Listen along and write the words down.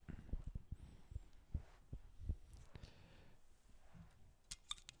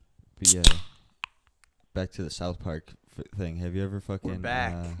But yeah, back to the South Park thing. Have you ever fucking... We're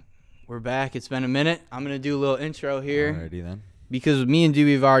back. We're back. It's been a minute. I'm going to do a little intro here. Alrighty then. Because me and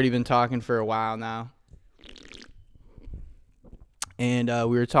Doobie have already been talking for a while now. And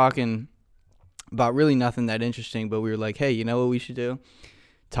we were talking about really nothing that interesting, but we were like, hey, you know what we should do?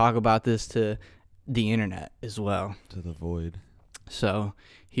 Talk about this to the internet as well. To the void. So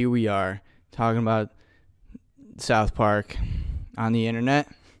here we are talking about South Park on the internet.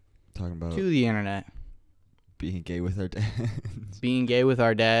 Talking about... To the internet. Being gay with our dads. Being gay with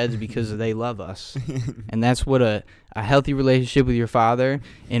our dads because they love us. And that's what a healthy relationship with your father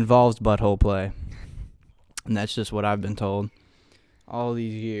involves, butthole play. And that's just what I've been told all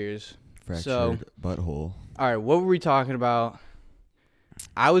these years. Fractured butthole. All right, what were we talking about?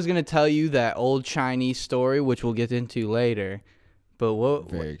 I was going to tell you that old Chinese story, which we'll get into later. But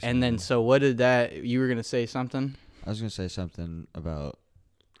what? And then, so what did that... You were going to say something? I was going to say something about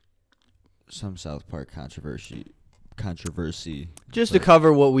some South Park controversy. Just to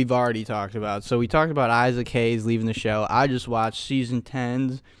cover what we've already talked about. So we talked about Isaac Hayes leaving the show. I just watched season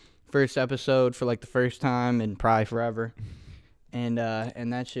 10's first episode for like the first time in probably forever. And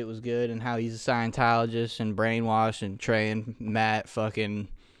that shit was good, and how he's a Scientologist and brainwashed, and Trey and Matt fucking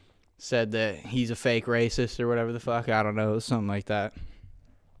said that he's a fake racist or whatever the fuck. I don't know. It was something like that.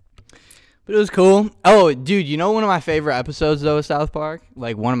 But it was cool. Oh, dude, you know one of my favorite episodes, though, of South Park?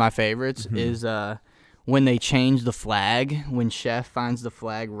 Like, one of my favorites is when they change the flag, when Chef finds the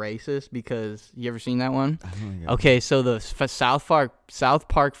flag racist, because... You ever seen that one? Okay, so the South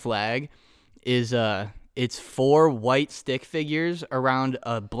Park flag is... It's 4 white stick figures around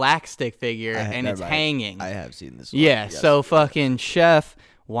a black stick figure, and it's hanging. I have seen this one. Yeah, yes. So fucking Chef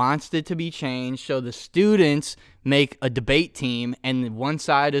wants it to be changed, so the students make a debate team, and one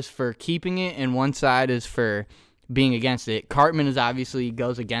side is for keeping it, and one side is for being against it. Cartman is obviously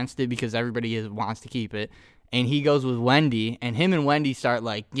goes against it because everybody wants to keep it, and he goes with Wendy, and him and Wendy start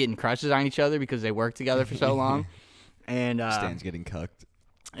like getting crushes on each other because they work together for so long. And Stan's getting cucked.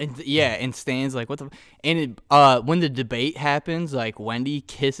 And Stan's like, what the... And when the debate happens, like, Wendy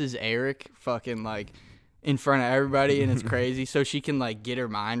kisses Eric fucking, like, in front of everybody, and it's crazy, so she can, like, get her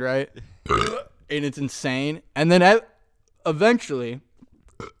mind right. And it's insane. And then eventually,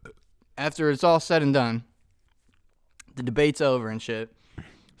 after it's all said and done, the debate's over and shit,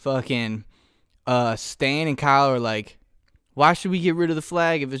 fucking Stan and Kyle are like, why should we get rid of the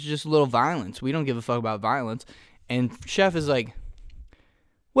flag if it's just a little violence? We don't give a fuck about violence. And Chef is like,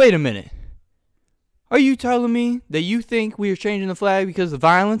 wait a minute. Are you telling me that you think we are changing the flag because of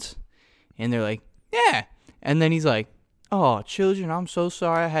violence? And they're like, yeah. And then he's like, oh, children, I'm so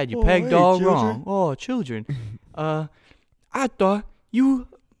sorry I had you pegged all wrong. Oh, children. I thought you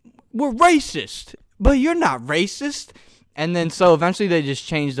were racist, but you're not racist. And then so eventually they just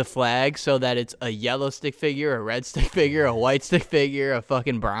change the flag so that it's a yellow stick figure, a red stick figure, a white stick figure, a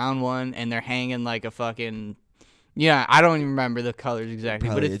fucking brown one, and they're hanging like a fucking... Yeah, I don't even remember the colors exactly,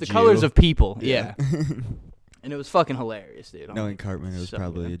 probably but it's the colors of people. Yeah. And it was fucking hilarious, dude. Knowing Cartman, it was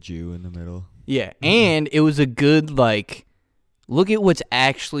probably a Jew in the middle. Yeah, and it was a good, like, look at what's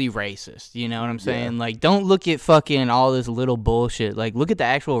actually racist. You know what I'm saying? Yeah. Like, don't look at fucking all this little bullshit. Like, look at the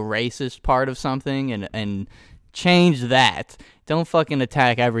actual racist part of something and change that. Don't fucking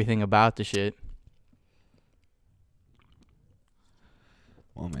attack everything about the shit.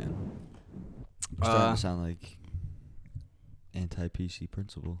 Oh, man. You're starting to sound like... anti-PC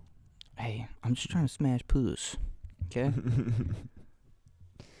principal. Hey, I'm just trying to smash puss. Okay?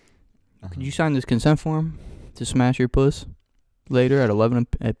 Could you sign this consent form to smash your puss later at 11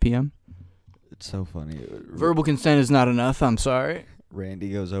 p.m.? It's so funny. Verbal consent is not enough. I'm sorry.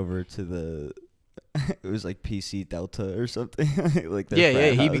 Randy goes over to the... It was like PC Delta or something. Like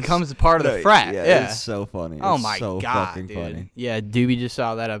he becomes a part of the frat. Yeah, it's so funny. Oh it's my so God, fucking dude. funny. Yeah, Doobie just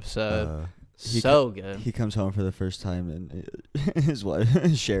saw that episode. Good. He comes home for the first time, and his wife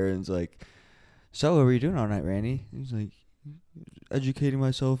Sharon's like, "So, what were you doing all night, Randy?" He's like, "Educating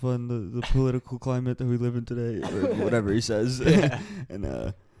myself on the political climate that we live in today," or whatever he says. Yeah. And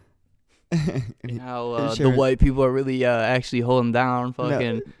how the white people are really actually holding down.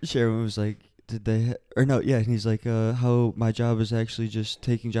 Fucking. No, Sharon was like, "Did they?" And he's like, "How my job is actually just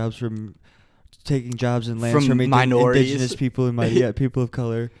taking jobs and lands from minorities, indigenous people and people of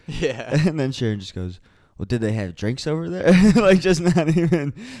color." Yeah. And then Sharon just goes, "Well, did they have drinks over there?" Like, just not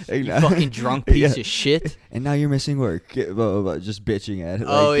even. You fucking drunk piece of shit. And now you're missing work. Blah, blah, blah, just bitching at it.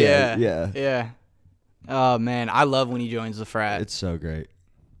 Oh, like, yeah. Oh, man. I love when he joins the frat. It's so great.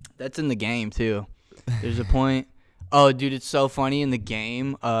 That's in the game, too. There's a point. Oh, dude, it's so funny in the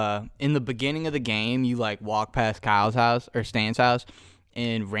game. In the beginning of the game, you, like, walk past Kyle's house or Stan's house,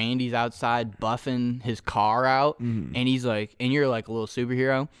 and Randy's outside buffing his car out, and he's like, and you're like a little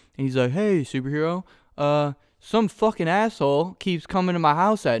superhero, and he's like, hey, superhero, some fucking asshole keeps coming to my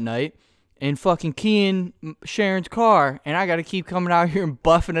house at night and fucking keying Sharon's car, and I gotta keep coming out here and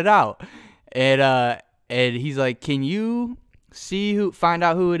buffing it out. And he's like, can you find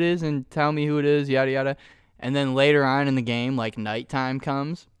out who it is and tell me who it is, yada yada. And then later on in the game, like nighttime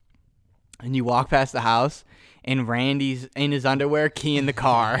comes, and you walk past the house, and Randy's in his underwear keying the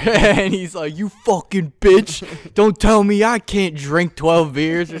car. And he's like, you fucking bitch. Don't tell me I can't drink 12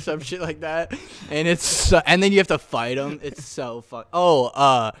 beers or some shit like that. And and then you have to fight him. It's so fuck.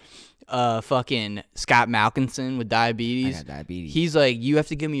 Fucking Scott Malkinson with diabetes. I got diabetes. He's like, you have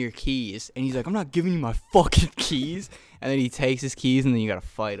to give me your keys. And he's like, I'm not giving you my fucking keys. And then he takes his keys, and then you got to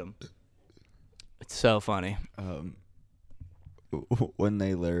fight him. It's so funny. When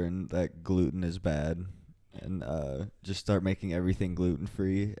they learn that gluten is bad and just start making everything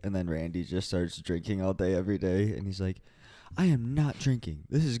gluten-free, and then Randy just starts drinking all day every day, and he's like, I am not drinking.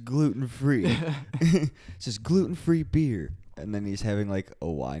 This is gluten-free. This is gluten-free beer. And then he's having like a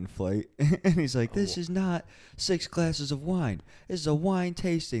wine flight, and he's like, this is not 6 glasses of wine. This is a wine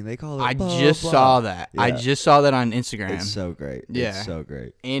tasting. They call it I blah, just blah. saw that. Yeah. I just saw that on Instagram. It's so great. Yeah. It's so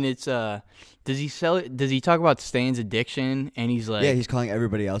great. And it's does he sell it? Does he talk about Stan's addiction? And he's like, Yeah, he's calling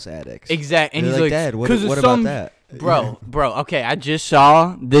everybody else addicts. exact. And They're he's like, Dad, what of about some, that? bro? Okay, I just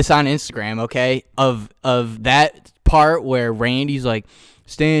saw this on Instagram. Okay, of that part where Randy's like,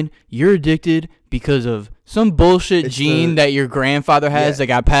 Stan, you're addicted because of some bullshit gene that your grandfather has that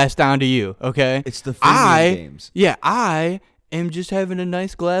got passed down to you. Okay, It's the freemium games. Yeah, I am just having a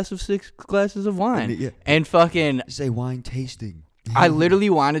nice glass of 6 glasses of wine and fucking. Say wine tasting. I literally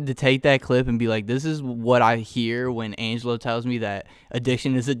wanted to take that clip and be like, this is what I hear when Angelo tells me that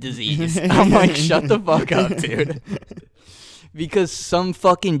addiction is a disease. I'm like, shut the fuck up, dude. Because some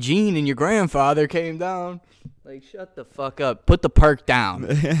fucking gene in your grandfather came down. Like, shut the fuck up. Put the perk down.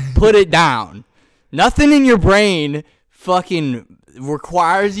 Put it down. Nothing in your brain fucking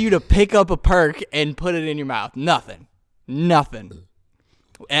requires you to pick up a perk and put it in your mouth. Nothing.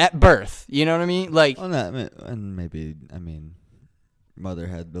 At birth. You know what I mean? Like, Well, no, and maybe, mother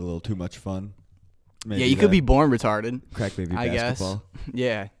had a little too much fun. Maybe yeah, you could be born retarded. crack baby I basketball. guess.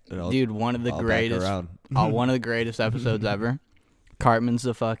 Yeah. Dude, one of the greatest. One One of the greatest episodes ever. Cartman's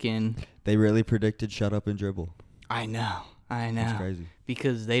the fucking. They really predicted shut up and dribble. I know. It's crazy.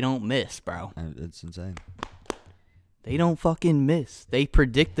 Because they don't miss, bro. It's insane. They don't fucking miss. They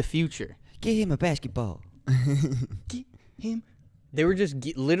predict the future. Get him a basketball. Get him. They were just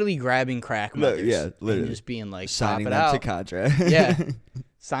literally grabbing crack No, mothers. yeah, literally. And just being like, Signing pop it them out. to contract. Yeah.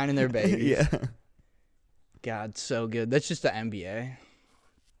 Signing their babies. Yeah. God, so good. That's just the NBA.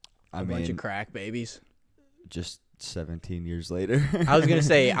 I Bunch mean, of crack babies. just 17 years later. I was going to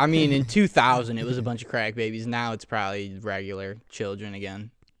say, in 2000, it was a bunch of crack babies. Now it's probably regular children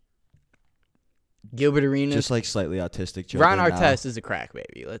again. Gilbert Arenas. Just like slightly autistic children. Ron now. Artest is a crack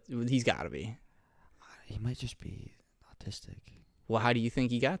baby. He's got to be. He might just be autistic. Well, how do you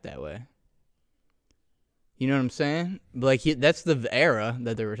think he got that way? You know what I'm saying? Like, that's the era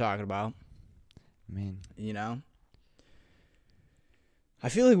that they were talking about. You know? I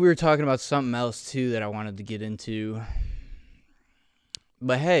feel like we were talking about something else, too, that I wanted to get into.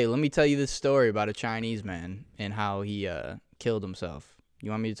 But, hey, let me tell you this story about a Chinese man and how he killed himself.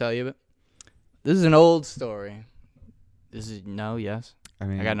 You want me to tell you it? This is an old story. Yes? I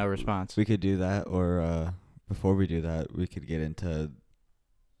got no response. We could do that, or before we do that, we could get into...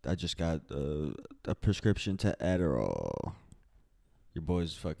 I just got a prescription to Adderall. Your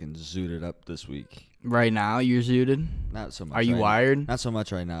boy's fucking zooted up this week. Right now, you're zooted? Not so much. Are you wired? Not so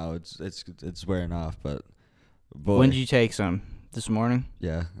much right now. It's wearing off, but boy. When did you take some? This morning?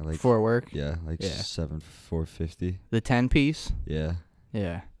 Yeah, Before work? Yeah, 4:50. The 10-piece? Yeah.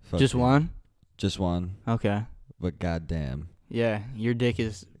 Yeah. Fuck Just yeah. one? Just one. Okay. But goddamn. Yeah, your dick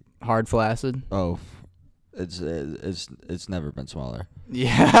is hard flaccid. Oh, it's never been smaller.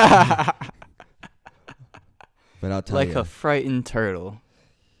 Yeah. But I'll tell like you, a frightened turtle.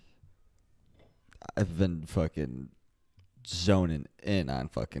 I've been fucking zoning in on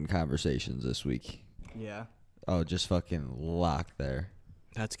fucking conversations this week. Yeah. Oh, just fucking locked there.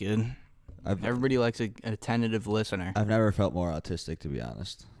 That's good. I've Everybody likes a attentive listener. never felt more autistic, to be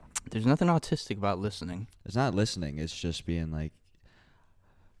honest. There's nothing autistic about listening. It's not listening. It's just being like,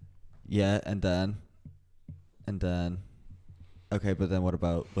 yeah, and then, okay, but then what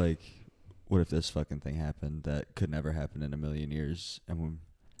about, like, what if this fucking thing happened that could never happen in a million years? And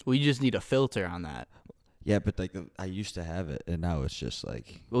Well, you just need a filter on that. yeah, but like I used to have it, and now it's just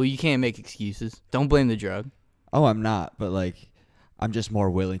like, Well, you can't make excuses. Don't blame the drug. oh, I'm not, but like, I'm just more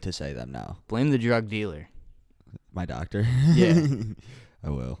willing to say them now. Blame the drug dealer. My doctor. Yeah. I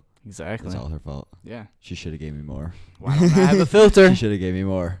will. Exactly. It's all her fault. Yeah. She should have gave me more. Why don't I have a filter? She should have gave me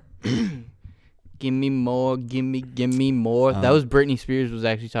more. Give me more. Give me more. That was Britney Spears was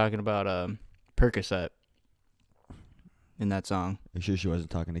actually talking about Percocet in that song. Are you sure she wasn't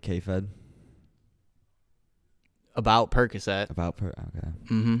talking to K-Fed? About Percocet. Okay.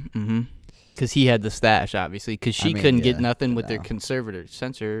 Mm-hmm. Because he had the stash, obviously. Because she couldn't get nothing with their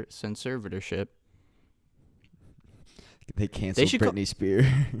conservatorship. They canceled Britney Spears.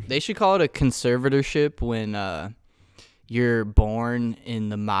 They should call it a conservatorship when you're born in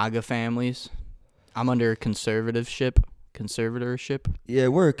the MAGA families. I'm under conservatorship. Yeah,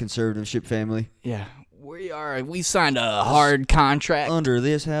 we're a conservatorship family. Yeah, we are. We signed a hard contract. Under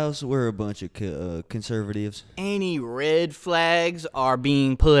this house, we're a bunch of conservatives. Any red flags are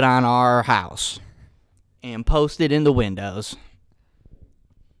being put on our house and posted in the windows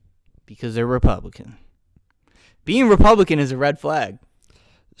because they're Republican. Being Republican is a red flag.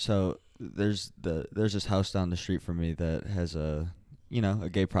 So there's this house down the street from me that has a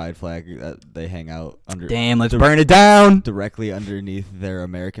gay pride flag that they hang out under. Damn, let's burn it down. Directly underneath their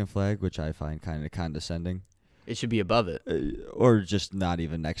American flag, which I find kind of condescending. It should be above it. Or just not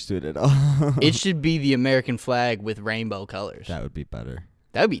even next to it at all. It should be the American flag with rainbow colors. That would be better.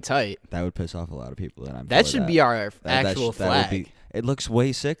 That would be tight. That would piss off a lot of people. That should be our actual flag. It looks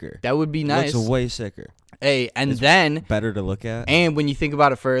way sicker. That would be nice. It looks way sicker. Hey, and then better to look at. And when you think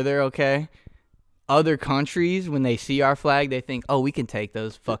about it further, okay, other countries, when they see our flag, they think, oh, we can take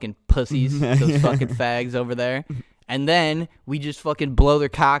those fucking pussies, those fucking fags over there. And then we just fucking blow their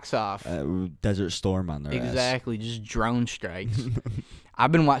cocks off. Desert Storm on their ass. Exactly, just drone strikes.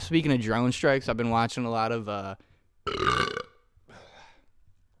 I've been speaking of drone strikes, I've been watching a lot of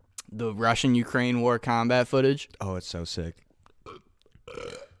the Russian-Ukraine war combat footage. Oh, it's so sick.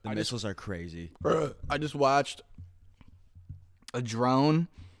 The missiles are crazy. I just watched a drone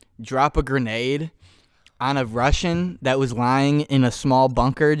drop a grenade on a Russian that was lying in a small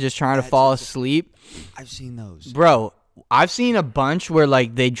bunker just trying to fall asleep. I've seen those. Bro, I've seen a bunch where,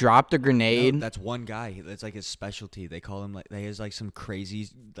 like, they dropped a grenade. No, that's one guy. That's, like, his specialty. They call him, like, he has, like, some crazy,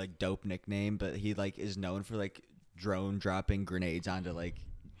 like, dope nickname, but he, like, is known for, like, drone dropping grenades onto, like,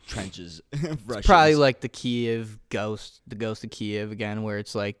 trenches. It's probably like the ghost of Kiev again, where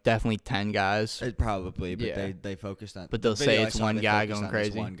it's like definitely 10 guys. Probably, but they focused on. But they'll say it's one guy going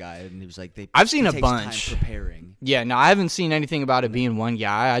crazy. One guy, and he was like, I've seen a bunch. Time preparing. Yeah, no, I haven't seen anything about it being one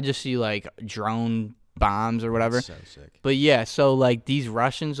guy. I just see like drone bombs or whatever. That's so sick. But yeah, so like these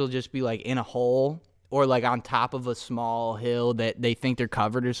Russians will just be like in a hole or like on top of a small hill that they think they're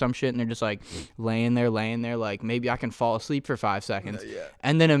covered or some shit, and they're just like laying there, like maybe I can fall asleep for 5 seconds. Yeah.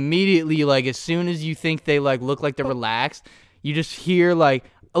 And then immediately, like as soon as you think they like look like they're relaxed, you just hear like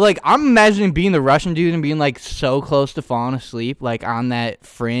I'm imagining being the Russian dude and being like so close to falling asleep, like on that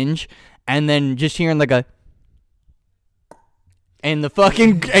fringe, and then just hearing like a and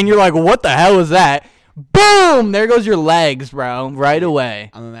you're like, what the hell was that? Boom! There goes your legs, bro. Right away.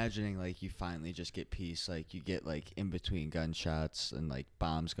 I'm imagining, like, you finally just get peace. Like, you get, like, in between gunshots and, like,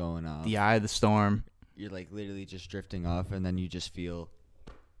 bombs going off. The eye of the storm. You're, like, literally just drifting off, and then you just feel...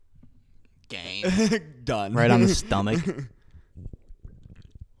 Game. Done. Right on the stomach.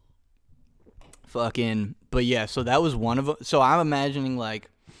 But yeah, so that was one of them. So I'm imagining, like,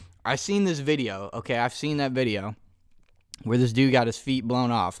 I've seen this video. Okay, I've seen that video. Where this dude got his feet blown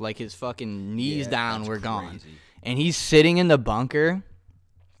off, like his fucking knees down were gone. And he's sitting in the bunker,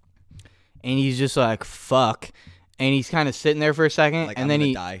 and he's just like, fuck. And he's kind of sitting there for a second, like, and then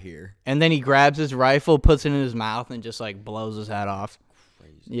he die here. And then he grabs his rifle, puts it in his mouth, and just like blows his head off.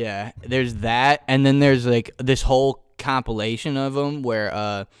 Crazy. Yeah, there's that, and then there's like this whole compilation of them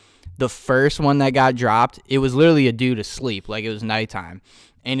where the first one that got dropped, it was literally a dude asleep, like it was nighttime,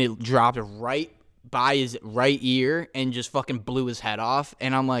 and it dropped right by his right ear and just fucking blew his head off.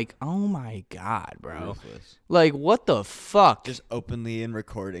 And I'm like, oh my God, bro. Ruthless. Like, what the fuck? Just openly and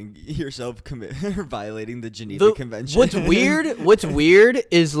recording yourself violating the Geneva Convention. What's weird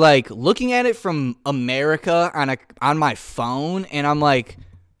is like looking at it from America on my phone, and I'm like,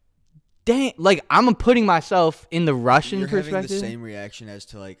 dang, like I'm putting myself in the Russian perspective. Having the same reaction as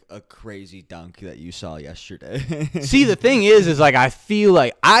to like a crazy dunk that you saw yesterday. See, the thing is like I feel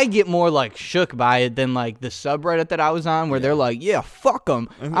like I get more like shook by it than like the subreddit that I was on where they're like, yeah, fuck them.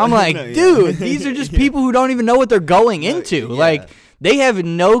 I'm like, dude, these are just people who don't even know what they're going into. Like They have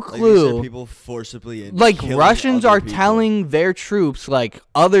no Like you clue. said, people forcibly Like killing Russians other are people. telling their troops like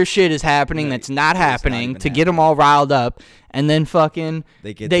other shit is happening Right. that's not It's not happening even to get them all riled up, and then fucking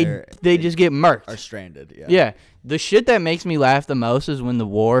They get they there, they just get murked. are stranded. Yeah. Yeah. The shit that makes me laugh the most is when the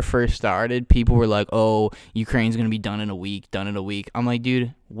war first started, people were like, oh, Ukraine's going to be done in a week. I'm like,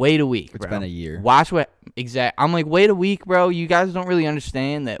 dude, wait a week, It's bro. been a year. Watch what I'm like, wait a week, bro. You guys don't really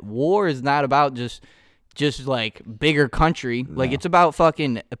understand that war is not about just like bigger country. Like No. it's about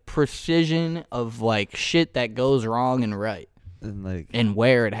fucking precision of like shit that goes wrong and right And like, and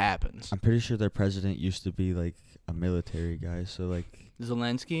where it happens. I'm pretty sure their president used to be like a military guy. So like,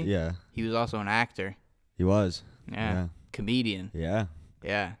 Zelensky, yeah, he was also an actor. he was. Yeah. Comedian. Yeah.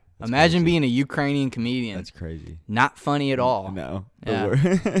 Yeah. That's Imagine crazy. being a Ukrainian comedian. That's crazy. Not funny at all. No.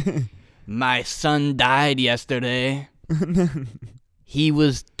 Yeah. My son died yesterday. He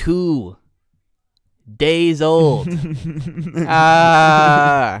was 2 days old.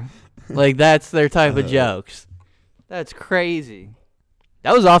 Like that's their type of jokes. That's crazy.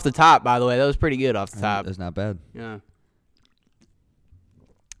 That was off the top, by the way. That was pretty good off the top. That's not bad. Yeah.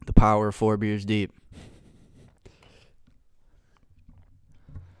 The power of 4 beers deep.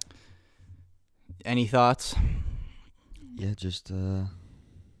 Any thoughts? Yeah, just I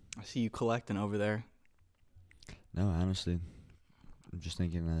see you collecting over there. no, honestly, I'm just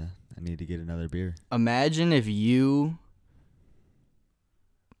thinking I need to get another beer. Imagine if you...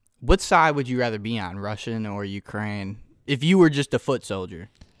 What side would you rather be on, Russian or Ukraine? If you were just a foot soldier.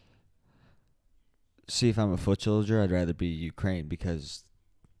 See, if I'm a foot soldier, I'd rather be Ukraine because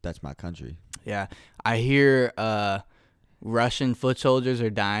that's my country. Yeah. I hear Russian foot soldiers are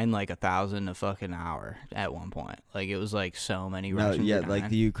dying like 1,000 a fucking hour at one point. Like it was like so many No, Russians yeah, were dying. like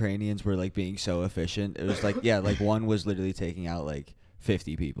the Ukrainians were like being so efficient. It was like, yeah, like one was literally taking out like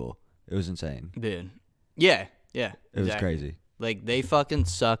 50 people. It was insane. Dude. Yeah. Yeah. It was crazy. Like they fucking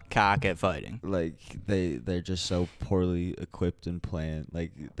suck cock at fighting. Like they're just so poorly equipped and planned.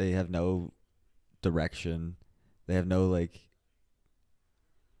 Like they have no direction. They have no like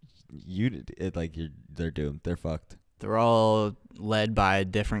unity. They're doomed. They're fucked. They're all led by a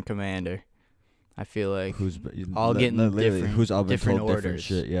different commander. I feel like Who's all getting different, who's all been different told orders,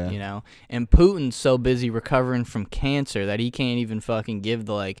 different shit, yeah. You know, and Putin's so busy recovering from cancer that he can't even fucking give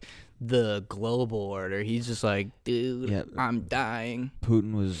the global order. He's just like, dude, Yeah. I'm dying.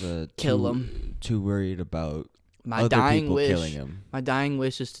 Putin was Kill him. too worried about My other dying people wish. killing him. My dying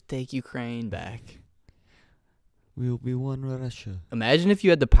wish is to take Ukraine back. We'll be one Russia. Imagine if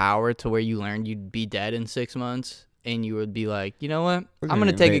you had the power to where you learned you'd be dead in 6 months, and you would be like, you know what? I'm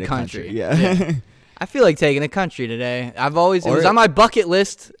gonna take invade a country. Yeah. I feel like taking a country today. It was Or- on my bucket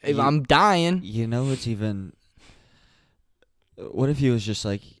list. If I'm dying. You know what's even... What if he was just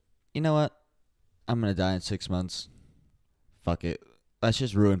like, you know what? I'm going to die in 6 months. Fuck it. Let's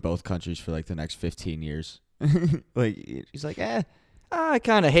just ruin both countries for like the next 15 years. Like, he's like, I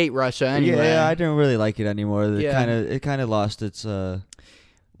kind of hate Russia anyway. yeah, I don't really like it anymore. Yeah. It kind of lost its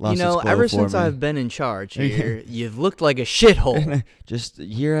lost You know, its glow ever for since me. I've been in charge here, you've looked like a shithole. Just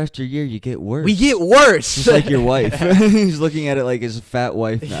year after year, you get worse. We get worse. Just like your wife. He's looking at it like his fat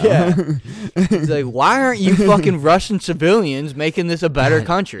wife now. Yeah. He's like, why aren't you fucking Russian civilians making this a better God,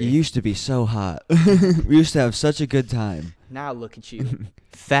 country? You used to be so hot. We used to have such a good time. Now look at you.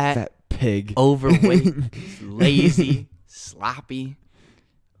 Fat pig. overweight, lazy, sloppy,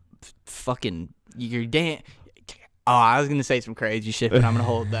 fucking, you're damn. Oh, I was going to say some crazy shit, but I'm going to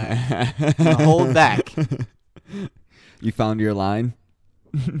hold back. I'm going to hold back. You found your line?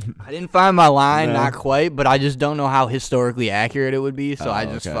 I didn't find my line, No. not quite, but I just don't know how historically accurate it would be, so I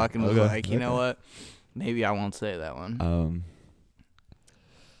just okay. fucking was Okay. like, you know what? Maybe I won't say that one.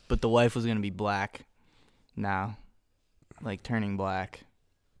 But the wife was going to be black now, like turning black.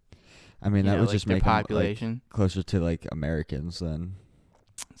 I mean, You that know, would like just their make 'em, like, population. closer to like Americans then.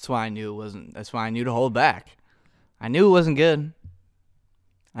 That's why I knew it wasn't. That's why I knew to hold back. I knew it wasn't good.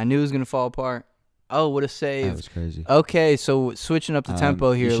 I knew it was gonna fall apart. Oh, what a That save! was crazy. Okay, so switching up the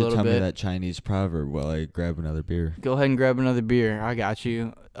tempo here you a should little tell me bit. that Chinese proverb while I grab another beer. Go ahead and grab another beer. I got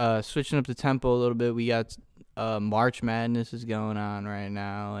you. Switching up the tempo a little bit. We got March Madness is going on right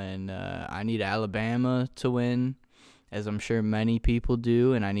now, and I need Alabama to win, as I'm sure many people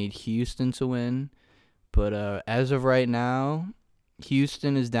do, and I need Houston to win. But as of right now,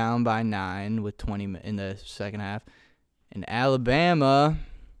 Houston is down by 9 with 20 in the second half, and Alabama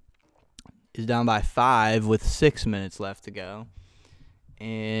is down by 5 with 6 minutes left to go.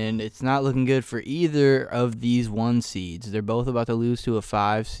 And it's not looking good for either of these 1 seeds. They're both about to lose to a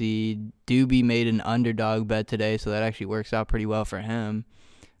 5 seed. Doobie made an underdog bet today, so that actually works out pretty well for him.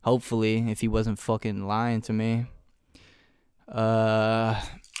 Hopefully, if he wasn't fucking lying to me.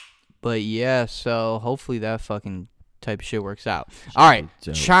 But yeah, so hopefully that fucking type of shit works out. All right,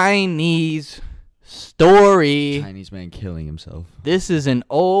 Dope. Chinese story. Chinese man killing himself. This is an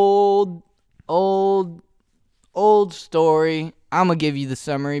old story. I'm gonna give you the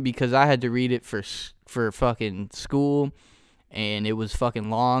summary because I had to read it for fucking school, and it was fucking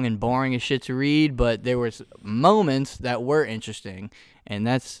long and boring as shit to read. But there was moments that were interesting, and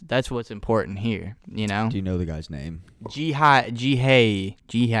that's what's important here. You know. Do you know the guy's name? Jihei.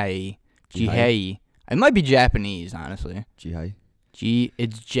 It might be Japanese, honestly. Jihai.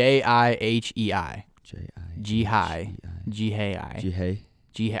 It's Jihei. Jihai.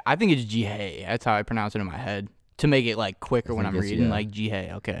 Jihei. I think it's Jihei. That's how I pronounce it in my head to make it like quicker when I'm reading. Yeah. Like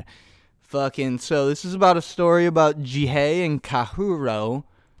Jihei. Okay. Fucking. So this is about a story about Jihei and Kahuro.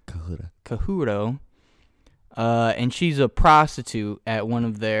 And she's a prostitute at one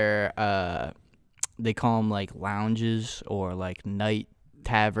of their they call them like lounges or like night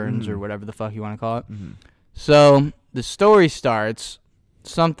taverns or whatever the fuck you want to call it. Mm-hmm. So the story starts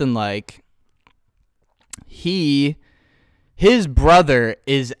something like his brother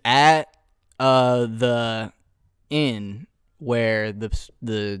is at the inn where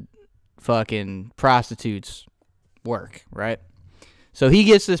the fucking prostitutes work, right? So he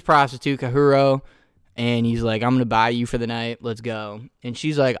gets this prostitute, Kahuro, and he's like, I'm going to buy you for the night. Let's go. And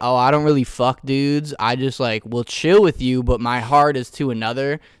she's like, oh, I don't really fuck dudes. I just like will chill with you, but my heart is to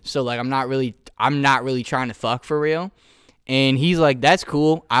another. So like I'm not really trying to fuck for real. And he's like, that's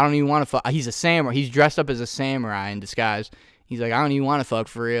cool. I don't even want to fuck. He's a samurai. He's dressed up as a samurai in disguise. He's like, I don't even want to fuck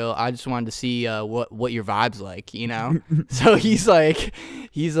for real. I just wanted to see what your vibe's like, you know? So he's like,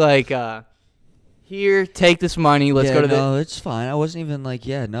 here, take this money. Let's go to No, it's fine. I wasn't even like,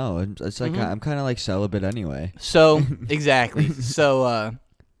 it's like I'm kind of like celibate anyway. So exactly. So,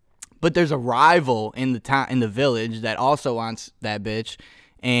 but there's a rival in the village that also wants that bitch,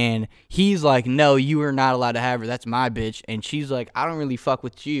 and he's like, no, you are not allowed to have her. That's my bitch. And she's like, I don't really fuck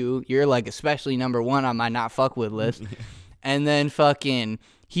with you. You're like especially number one on my not fuck with list. And then fucking,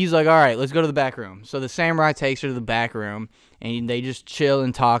 he's like, all right, let's go to the back room. So the samurai takes her to the back room. And they just chill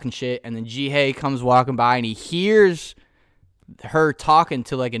and talk and shit. And then Jihei comes walking by and he hears her talking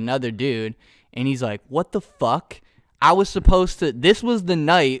to like another dude. And he's like, what the fuck? This was the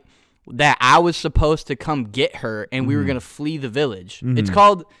night that I was supposed to come get her and we were going to flee the village. Mm-hmm. It's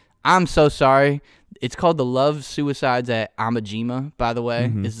called, I'm so sorry. It's called The Love Suicides at Amajima, by the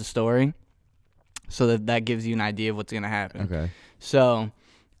way, is the story. So that gives you an idea of what's going to happen. Okay. So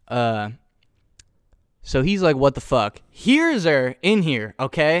he's like, what the fuck? Here's her in here,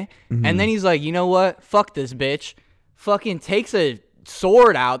 okay? Mm-hmm. And then he's like, you know what? Fuck this bitch. Fucking takes a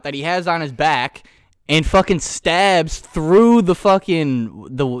sword out that he has on his back and fucking stabs through the fucking,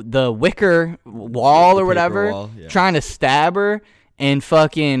 the wicker wall or whatever, trying to stab her, and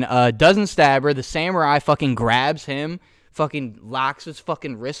fucking doesn't stab her. The samurai fucking grabs him, fucking locks his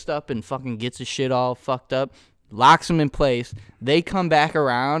fucking wrist up and fucking gets his shit all fucked up. Locks him in place. They come back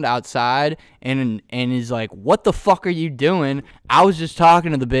around outside and is like, what the fuck are you doing? I was just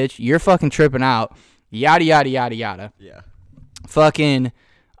talking to the bitch. You're fucking tripping out. Yada, yada, yada, yada. Yeah. Fucking,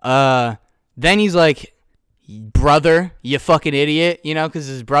 then he's like, brother, you fucking idiot, you know, because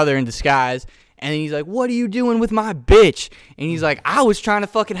his brother in disguise. And then he's like, what are you doing with my bitch? And he's like, I was trying to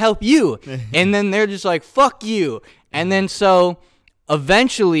fucking help you. And then they're just like, fuck you. And then so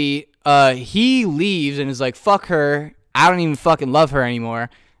eventually he leaves and is like, fuck her. I don't even fucking love her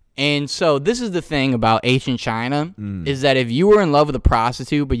anymore. And so this is the thing about ancient China is that if you were in love with a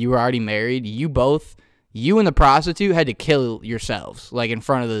prostitute but you were already married, you and the prostitute had to kill yourselves, like in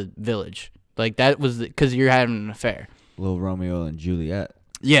front of the village. Like that was because you're having an affair. Little Romeo and Juliet.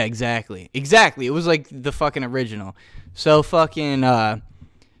 Yeah, exactly. Exactly. It was like the fucking original. So fucking, but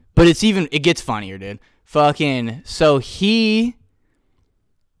it gets funnier, dude. Fucking, so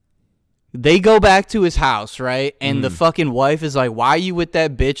they go back to his house, right? And the fucking wife is like, why are you with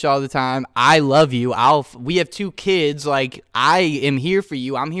that bitch all the time? I love you. We have 2 kids. Like, I am here for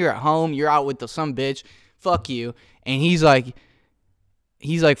you. I'm here at home. You're out with some bitch. Fuck you. And he's like,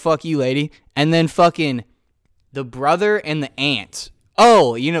 fuck you, lady. And then fucking the brother and the aunt.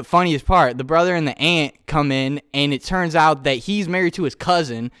 Oh, you know, funniest part, the brother and the aunt come in, and it turns out that he's married to his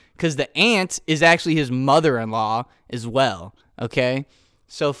cousin because the aunt is actually his mother-in-law as well, okay?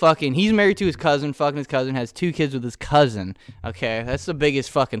 So fucking, he's married to his cousin, fucking his cousin, has 2 kids with his cousin, okay? That's the biggest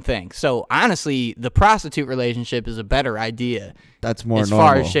fucking thing. So honestly, the prostitute relationship is a better idea. That's more normal. As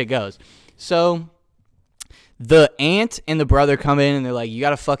far as shit goes. So the aunt and the brother come in, and they're like, you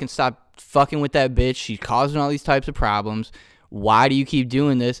gotta fucking stop fucking with that bitch. She's causing all these types of problems. Why do you keep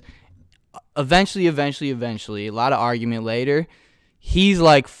doing this? eventually, a lot of argument later, he's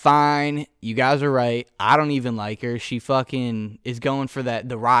like, fine, you guys are right. I don't even like her. She fucking is going for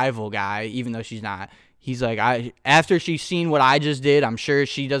the rival guy, even though she's not. He's like, after she's seen what I just did, I'm sure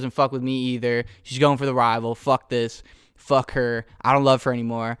she doesn't fuck with me either. She's going for the rival. Fuck this. Fuck her. I don't love her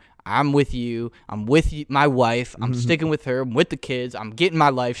anymore. I'm with you. I'm with you, my wife. I'm sticking with her. I'm with the kids. I'm getting my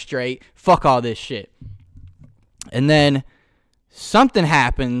life straight. Fuck all this shit. And then something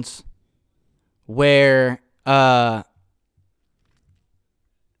happens where the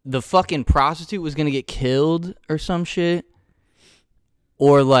fucking prostitute was going to get killed or some shit.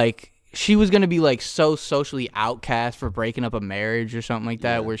 Or like she was going to be like so socially outcast for breaking up a marriage or something like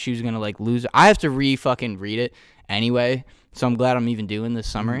that, where she was going to like lose. I have to fucking read it anyway. So I'm glad I'm even doing this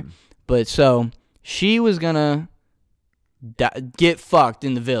summer. But so she was going to get fucked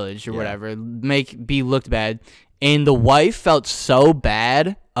in the village or whatever, be looked bad. And the wife felt so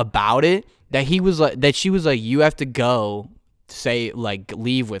bad about it that she was like, you have to go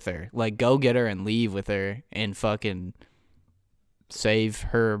leave with her. Like, go get her and leave with her and fucking save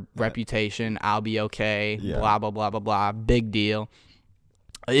her reputation. I'll be okay. Blah, blah, blah, blah, blah. Big deal.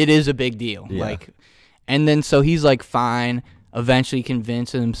 It is a big deal. Yeah. And then so he's like, fine, eventually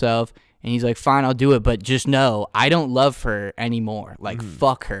convincing himself. And he's like, fine, I'll do it, but just know I don't love her anymore. Like,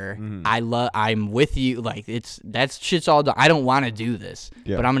 fuck her. I'm with you. Like, that shit's all done. I don't want to do this,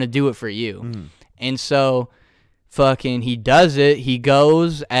 but I'm gonna do it for you. And so, fucking, he does it. He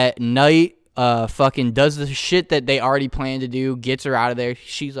goes at night, fucking does the shit that they already planned to do. Gets her out of there.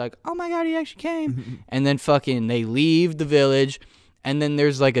 She's like, oh my god, he actually came. And then fucking they leave the village. And then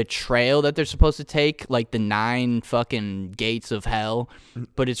there's like a trail that they're supposed to take, like the 9 fucking gates of hell.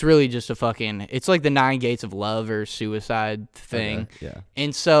 But it's really just it's like the 9 gates of love or suicide thing. Okay, yeah.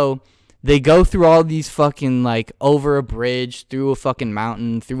 And so they go through all these fucking, like, over a bridge, through a fucking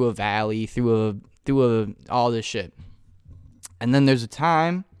mountain, through a valley, through all this shit. And then there's a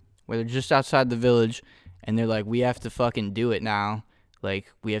time where they're just outside the village and they're like, we have to fucking do it now. Like,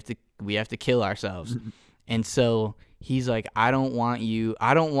 we have to kill ourselves. And so he's like, I don't want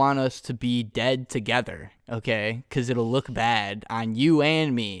us to be dead together, okay? Because it'll look bad on you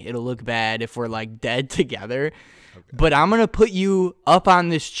and me. It'll look bad if we're, like, dead together. Okay. But I'm going to put you up on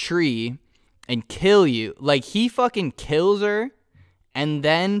this tree and kill you. Like, he fucking kills her and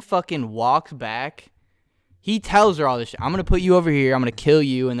then fucking walks back. He tells her all this shit. I'm going to put you over here. I'm going to kill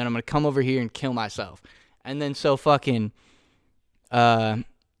you, and then I'm going to come over here and kill myself. And then so fucking...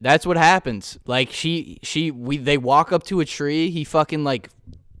 that's what happens. Like, they walk up to a tree. He fucking, like,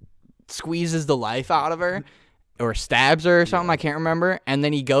 squeezes the life out of her or stabs her or something. I can't remember. And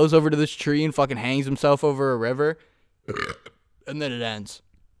then he goes over to this tree and fucking hangs himself over a river. And then it ends.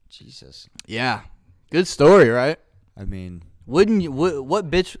 Jesus. Yeah. Good story, right? I mean. Wouldn't you? What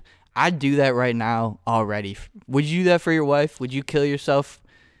bitch? I'd do that right now already. Would you do that for your wife? Would you kill yourself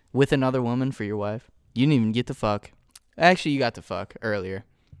with another woman for your wife? You didn't even get to fuck. Actually, you got to fuck earlier.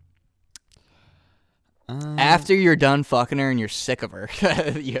 After you're done fucking her and you're sick of her,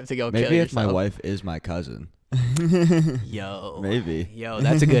 you have to go kill yourself. Maybe if my wife is my cousin. Yo. Maybe. Yo,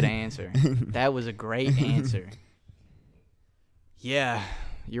 that's a good answer. That was a great answer. Yeah,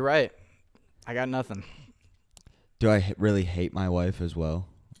 you're right. I got nothing. Do I really hate my wife as well?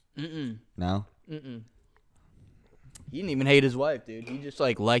 Mm-mm. No? Mm-mm. He didn't even hate his wife, dude. He just,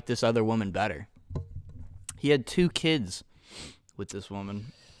 like, liked this other woman better. He had 2 kids with this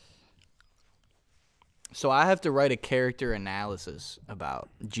woman. So I have to write a character analysis about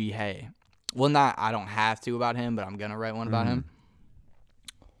Ji-Hae. Well, I don't have to about him, but I'm going to write one about him.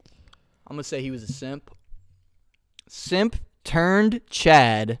 I'm going to say he was a simp. Simp turned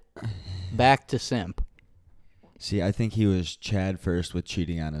Chad back to simp. See, I think he was Chad first with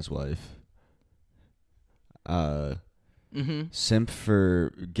cheating on his wife. Simp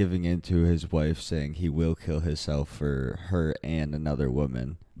for giving in to his wife, saying he will kill himself for her and another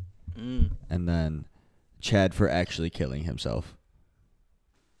woman. And then Chad for actually killing himself.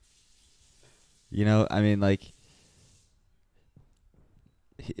 You know, I mean, like,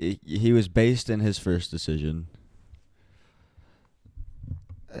 he was based in his first decision.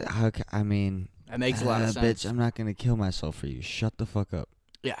 I mean, that makes a lot of sense. Bitch, I'm not gonna kill myself for you. Shut the fuck up.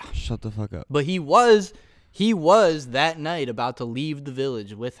 Yeah. Shut the fuck up. But he was that night about to leave the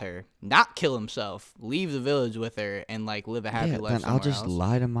village with her, not kill himself, leave the village with her, and, like, live a happy life. Then I'll just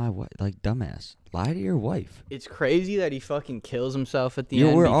lie to my wife, like, dumbass. Lie to your wife. It's crazy that he fucking kills himself at the end.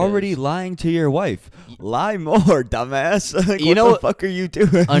 You were already lying to your wife. Lie more, dumbass. Like, what the fuck are you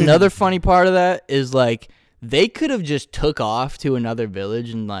doing? Another funny part of that is, like, they could have just took off to another village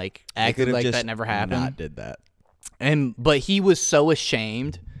and, like, acted like that never happened. Not did that. But he was so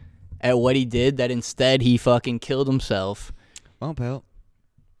ashamed at what he did that instead he fucking killed himself. Well, pal.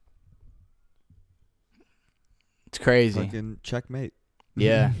 It's crazy. Fucking checkmate.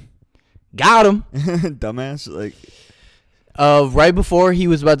 Yeah. Got him. Dumbass. Like, right before he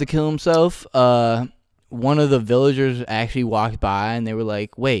was about to kill himself, one of the villagers actually walked by and they were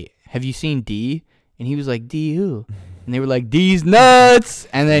like, "Wait, have you seen D?" And he was like, "D who?" And they were like, "D's nuts."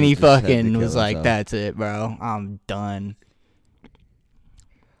 And then he fucking was like, "That's it, bro. I'm done."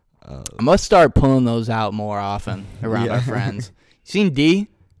 I must start pulling those out more often around our friends. You seen D?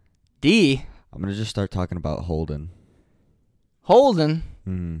 D? I'm going to just start talking about Holden. Holden?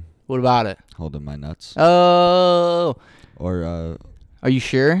 Mm-hmm. What about it? Holding my nuts. Oh. Or, Are you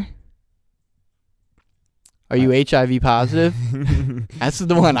sure? Are you HIV positive? That's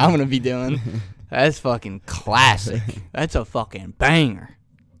the one I'm going to be doing. That's fucking classic. That's a fucking banger.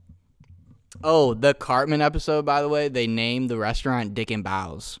 Oh, the Cartman episode, by the way, they named the restaurant Dick and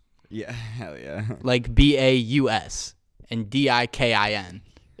Bows. Yeah, hell yeah. Like BAUS and DIKIN.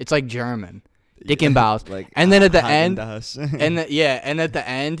 It's like German. Dick and Bows. Like, and then at the end, and at the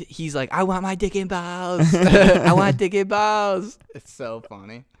end, he's like, "I want my Dick and Bows. I want Dick and Bows." It's so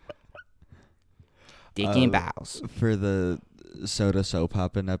funny. Dick and Bows. For the soda soap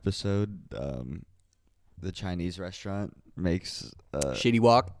hoppin' episode, the Chinese restaurant makes Shitty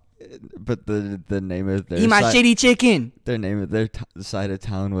Walk. But the name of their Eat my shitty chicken. Their name of their side of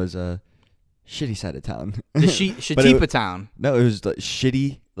town was shitty side of town. The Shatipa town. No, it was like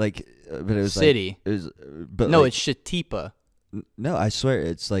shitty, like, but it was city. Like, it was, but no, like, it's Shatipa. No, I swear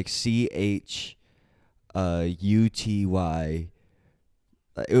it's like CHUTY.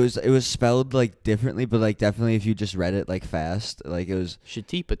 It was spelled like differently, but like definitely if you just read it like fast, like it was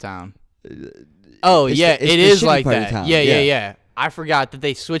Shatipa town. Oh yeah, it is like that. Yeah. I forgot that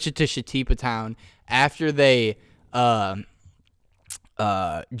they switched it to Shatipa town after they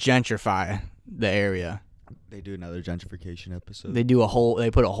gentrify the area. They do another gentrification episode. They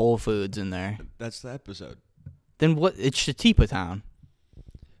put a Whole Foods in there. That's the episode. Then what? It's Shatipa town.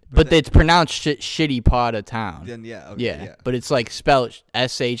 But it's pronounced Shitty Pada town. Then okay, yeah. But it's like spelled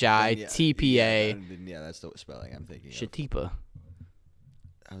SHITPA. Yeah, that's the spelling I'm thinking of. Shatipa.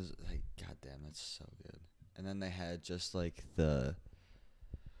 I was like, God damn, that's so good. And then they had just like the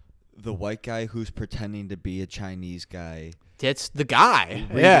white guy who's pretending to be a Chinese guy. That's the guy.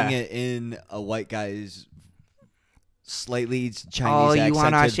 Reading it in a white guy's slightly Chinese accented voice. Oh, you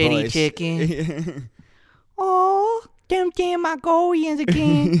want our shitty chicken? Oh, them damn Mongolians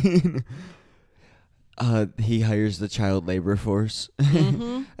again. He hires the child labor force.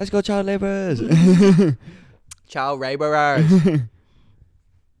 Mm-hmm. Let's go, child laborers. Child laborers.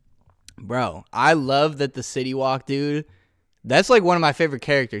 Bro, I love that the City Walk dude. That's like one of my favorite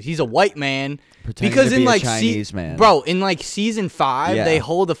characters. He's a white man. Pretending because to in be like a Chinese man. Bro, in like season 5, they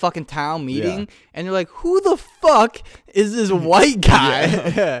hold a fucking town meeting and they're like, "Who the fuck is this white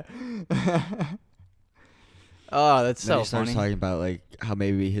guy?" Oh, that's so funny. He starts talking about like how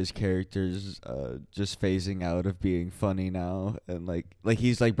maybe his character's just phasing out of being funny now, and like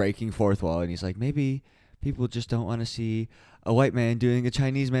he's like breaking fourth wall, and he's like, maybe people just don't want to see a white man doing a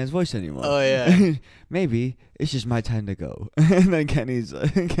Chinese man's voice anymore. Oh yeah. Maybe it's just my time to go. And then Kenny's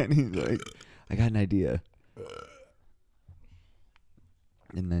like, I got an idea.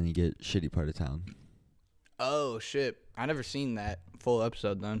 And then you get shitty part of town. Oh shit! I never seen that full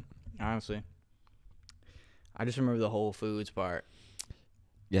episode then. Honestly, I just remember the Whole Foods part.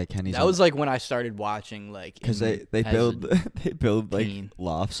 Yeah, Kenny's. That was like when I started watching, like, because they build like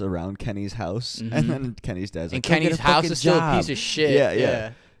lofts around Kenny's house, and then Kenny's dad's like, and Kenny's house is still a piece of shit.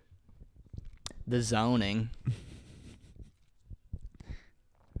 Yeah. The zoning.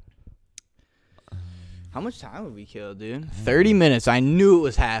 How much time would we kill, dude? 30 minutes. I knew it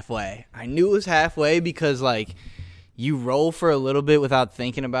was halfway. Because like you roll for a little bit without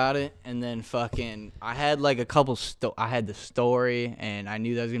thinking about it, and then fucking I had like a couple I had the story, and I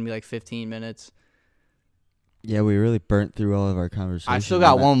knew that was going to be like 15 minutes. Yeah, we really burnt through all of our conversations. I still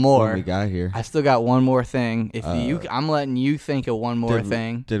got one more. When we got here. I still got one more thing. If I'm letting you think of one more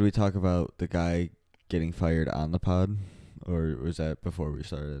thing. Did we talk about the guy getting fired on the pod, or was that before we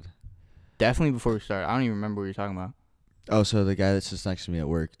started? Definitely before we started. I don't even remember what you're talking about. Oh, so the guy that sits next to me at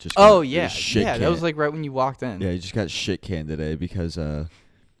work just that was like right when you walked in. Yeah, he just got shit canned today because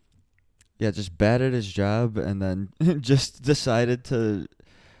just bad at his job, and then just decided to.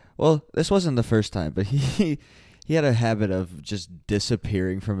 Well, this wasn't the first time, but he had a habit of just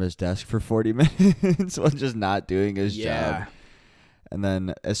disappearing from his desk for 40 minutes while just not doing his job. And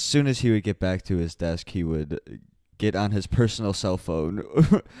then as soon as he would get back to his desk, he would get on his personal cell phone,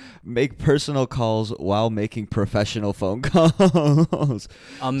 make personal calls while making professional phone calls.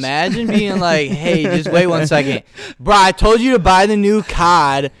 Imagine being like, hey, just wait 1 second. Bro, I told you to buy the new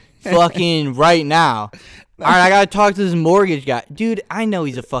COD fucking right now. All right, I got to talk to this mortgage guy. Dude, I know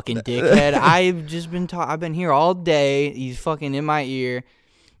he's a fucking dickhead. I've been here all day. He's fucking in my ear.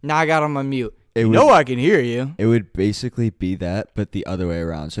 Now I got him on mute. I can hear you. It would basically be that, but the other way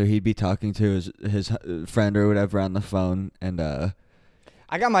around. So he'd be talking to his friend or whatever on the phone, and I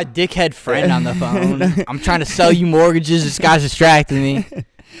got my dickhead friend on the phone. I'm trying to sell you mortgages. This guy's distracting me.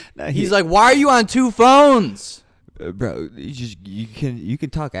 He's like, "Why are you on 2 phones?" Bro, you can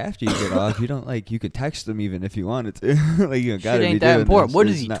talk after you get off. You don't you could text them even if you wanted to. You don't gotta Shit ain't be that doing important. this. What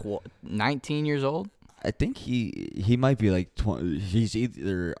It's is he? not- 19 years old? I think he might be like 20. He's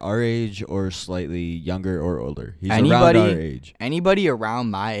either our age or slightly younger or older. He's around our age. Anybody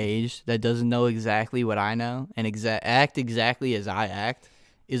around my age that doesn't know exactly what I know and act exactly as I act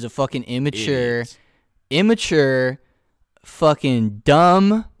is a fucking immature, fucking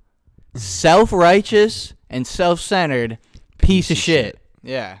dumb, self-righteous, and self-centered piece of shit.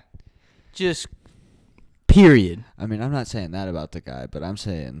 Yeah. Just period. I mean, I'm not saying that about the guy, but I'm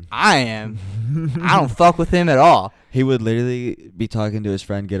saying I am. I don't fuck with him at all. he would literally be talking to his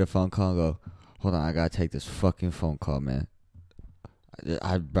friend, get a phone call, and go, "Hold on, I gotta take this fucking phone call, man.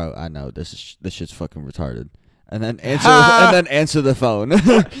 Bro, I know this shit's fucking retarded." And then answer the phone.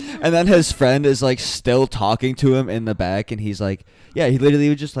 And then his friend is still talking to him in the back, and he's like, yeah, he literally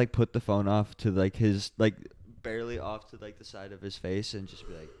would just put the phone off to his barely off to the side of his face and just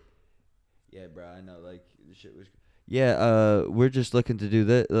be like, "Yeah, bro, I know this shit was we're just looking to do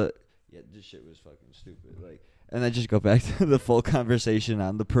that. Yeah, this shit was fucking stupid." And then just go back to the full conversation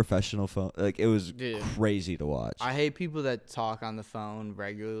on the professional phone. It was crazy to watch. I hate people that talk on the phone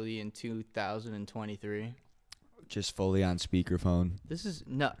regularly in 2023. Just fully on speakerphone. This is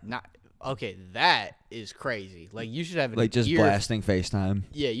not okay. That is crazy. You should have blasting FaceTime.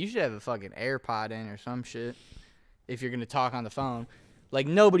 Yeah, you should have a fucking AirPod in or some shit if you're gonna talk on the phone.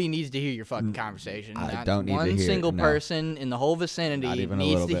 Nobody needs to hear your fucking conversation. I don't need to hear one single no. person in the whole vicinity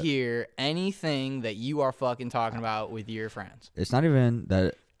needs to bit. hear anything that you are fucking talking about with your friends. It's not even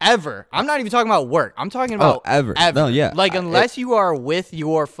that. Ever. I'm not even talking about work. I'm talking about ever. No, yeah. Unless you are with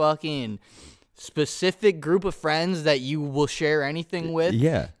your fucking specific group of friends that you will share anything with,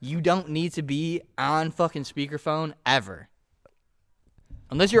 you don't need to be on fucking speakerphone ever.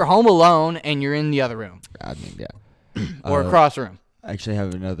 Unless you're home alone and you're in the other room. I mean, yeah. Or across the room. I actually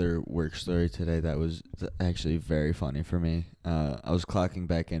have another work story today that was actually very funny for me. I was clocking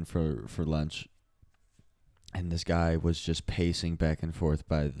back in for lunch, and this guy was just pacing back and forth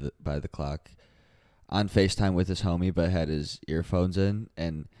by the clock on FaceTime with his homie, but had his earphones in,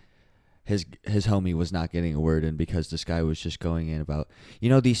 and his homie was not getting a word in because this guy was just going in about,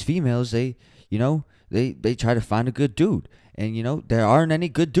 these females, they try to find a good dude. And, there aren't any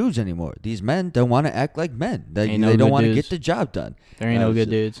good dudes anymore. These men don't want to act like men. They don't want to get the job done. There ain't no good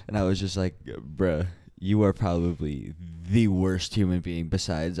dudes. And I was just like, bruh, you are probably the worst human being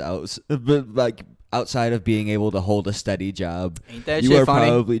besides outside of being able to hold a steady job. Ain't that you shit are funny?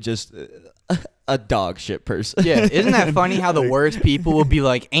 Probably just a dog shit person. Yeah, isn't that funny how the worst people will be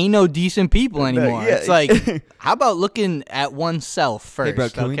like, ain't no decent people anymore? Yeah. It's like, how about looking at oneself first? Hey, bro,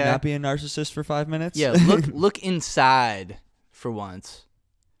 can we not be a narcissist for 5 minutes? Yeah, look inside for once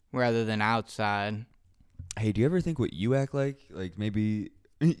rather than outside. Hey, do you ever think what you act like? Maybe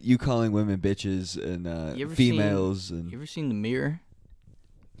you calling women bitches and females. You ever seen the mirror?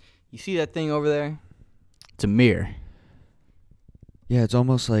 You see that thing over there? It's a mirror. Yeah, it's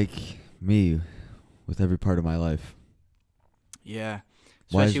almost like me with every part of my life. Yeah.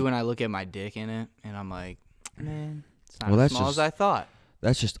 Especially when I look at my dick in it and I'm like, man, it's not as small as I thought.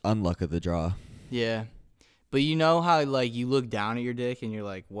 That's just unluck of the draw. Yeah. But you know how you look down at your dick and you're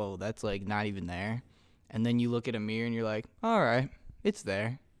like, whoa, that's not even there. And then you look at a mirror and you're like, all right, it's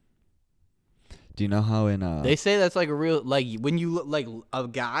there. Do you know how in they say that's a real when you look a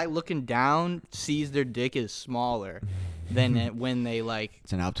guy looking down sees their dick is smaller than when they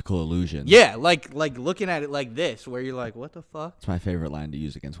it's an optical illusion. Yeah, like looking at it like this, where you're like, what the fuck? It's my favorite line to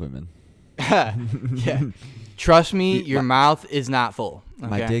use against women. Yeah. Trust me, your mouth is not full. Okay?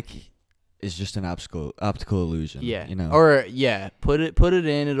 My dick is just an optical illusion. Yeah. Or put it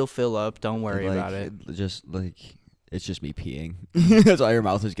in, it'll fill up. Don't worry about it. Just it's just me peeing. That's why your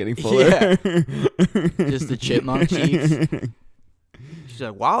mouth is getting fuller. Yeah. Just the chipmunk cheeks. She's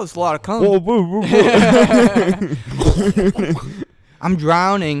like, wow, that's a lot of cum. I'm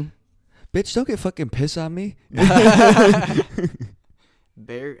drowning. Bitch, don't get fucking piss on me.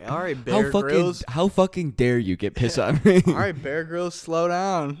 All right, Bear Grylls. How fucking dare you get pissed on me? All right, Bear Grylls, slow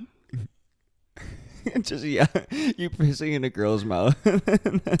down. Just you pissing in a girl's mouth.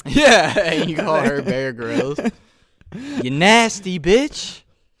 Yeah, and you call her Bear Grylls. You nasty bitch.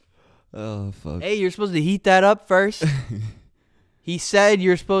 Oh fuck. Hey, you're supposed to heat that up first. He said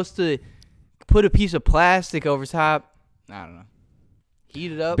you're supposed to put a piece of plastic over top. I don't know.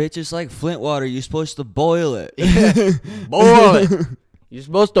 Heat it up. Bitch, it's like Flint water. You're supposed to boil it. Yeah. Boil it. You're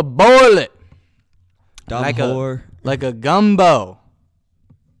supposed to boil it. Dumb like whore. Like a gumbo.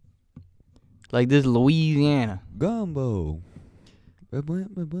 Like this Louisiana. Gumbo.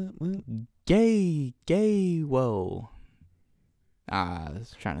 Gay, whoa. I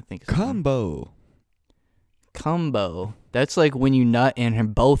was trying to think of something. Combo. That's like when you nut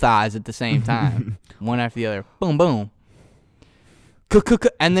in both eyes at the same time. One after the other. Boom, boom.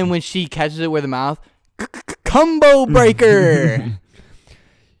 And then when she catches it with her mouth, combo breaker.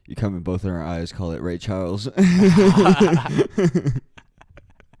 You come in both of our eyes, call it Ray Charles.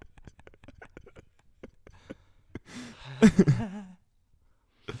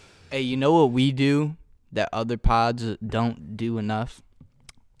 Hey, you know what we do that other pods don't do enough?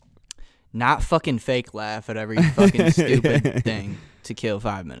 Not fucking fake laugh at every fucking stupid thing to kill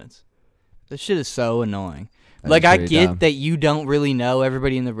 5 minutes. This shit is so annoying. Like, I get dumb. That you don't really know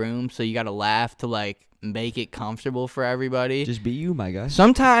everybody in the room, so you gotta laugh to, like, make it comfortable for everybody. Just be you, my guy.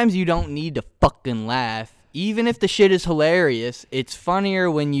 Sometimes you don't need to fucking laugh. Even if the shit is hilarious, it's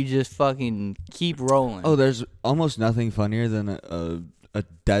funnier when you just fucking keep rolling. Oh, there's almost nothing funnier than a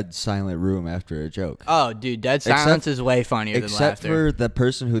dead silent room after a joke. Oh, dude, dead silence is way funnier than laughter. Except for the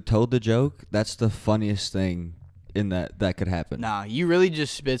person who told the joke, that's the funniest thing in that could happen. Nah, you really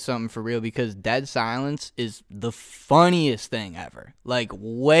just spit something for real, because dead silence is the funniest thing ever. Like,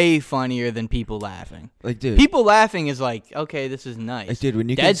 way funnier than people laughing. Like, dude, people laughing is like, okay, this is nice. Like, dude, when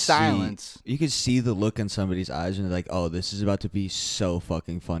you dead silence, you can see the look in somebody's eyes and they're like, oh, this is about to be so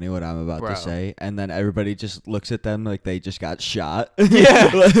fucking funny what I'm about to say, and then everybody just looks at them like they just got shot.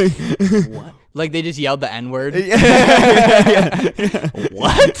 Yeah. What? Like they just yelled the N-word.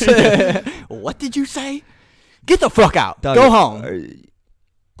 What? What did you say? Get the fuck out. Dog, go home.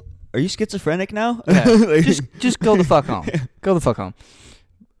 Are you schizophrenic now? Yeah. Like, just go the fuck home. Go the fuck home.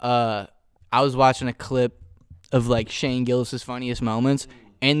 I was watching a clip of like Shane Gillis's funniest moments,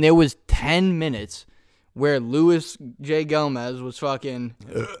 and there was 10 minutes where Louis J. Gomez was fucking.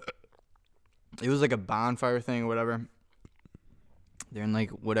 It was like a bonfire thing or whatever. They're in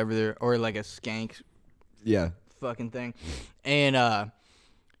like whatever or like a skank. Yeah. Fucking thing, and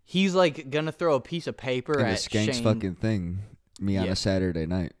he's like gonna throw a piece of paper and at the skank's Shane. Fucking thing. Me on a Saturday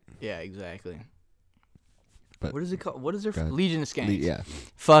night. Yeah, exactly. But what is it called? What is their Legion of Skanks? Yeah.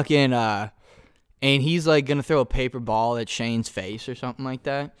 Fucking and he's like gonna throw a paper ball at Shane's face or something like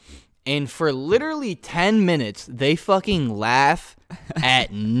that. And for literally 10 minutes, they fucking laugh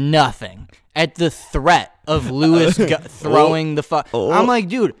at nothing. At the threat of Lewis throwing the fuck. I'm like,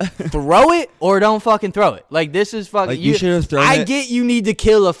 dude, throw it or don't fucking throw it. Like, this is fucking. Like, you should have thrown it. I get you need to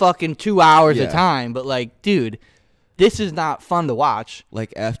kill a fucking 2 hours of time, but like, dude, this is not fun to watch.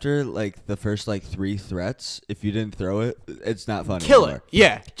 Like, after like the first like 3 threats, if you didn't throw it, it's not fun Kill anymore. it.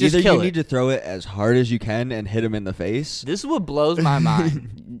 Yeah, just Either kill you it. need to throw it as hard as you can and hit him in the face. This is what blows my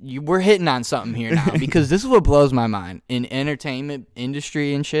mind. We're hitting on something here now, because this is what blows my mind in entertainment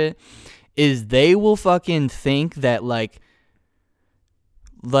industry and shit. Is they will fucking think that like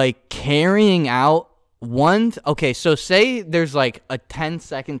carrying out okay, so say there's like a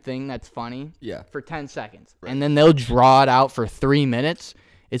 10-second thing that's funny. Yeah. For 10 seconds. Right. And then they'll draw it out for 3 minutes.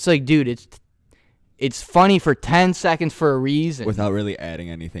 It's like, dude, it's funny for 10 seconds for a reason. Without really adding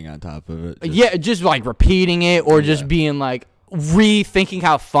anything on top of it. Just like repeating it or just being like rethinking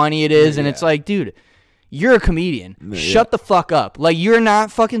how funny it is. And it's like, dude, you're a comedian. Shut the fuck up. Like, you're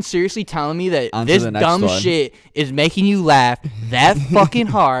not fucking seriously telling me that this dumb shit is making you laugh that fucking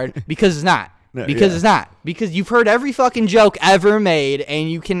hard, because it's not. It's not. Because you've heard every fucking joke ever made,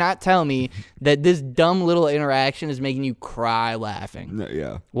 and you cannot tell me that this dumb little interaction is making you cry laughing.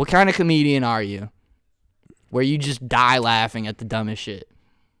 Yeah. What kind of comedian are you? Where you just die laughing at the dumbest shit.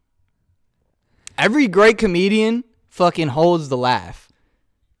 Every great comedian fucking holds the laugh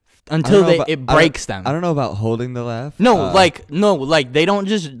until it breaks them. I don't know about holding the laugh. No, they don't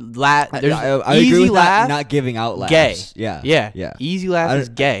just laugh. I easy agree with laugh. Not giving out laughs. Gay. Yeah. Easy laugh is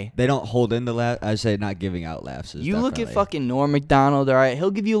gay. They don't hold in the laugh. I say not giving out laughs. You look at fucking Norm Macdonald, all right?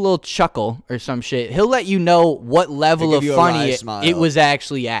 He'll give you a little chuckle or some shit. He'll let you know what level of funny it was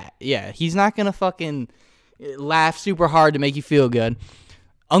actually at. Yeah, he's not gonna fucking laugh super hard to make you feel good.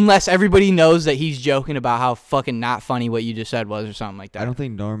 Unless everybody knows that he's joking about how fucking not funny what you just said was or something like that. I don't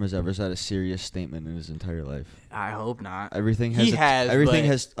think Norm has ever said a serious statement in his entire life. I hope not. Everything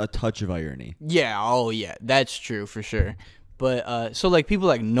has a touch of irony. Yeah, oh yeah, that's true for sure. But so like people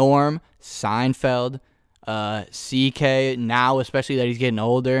like Norm, Seinfeld, CK, now especially that he's getting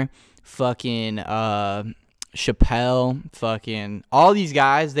older, fucking Chappelle, fucking all these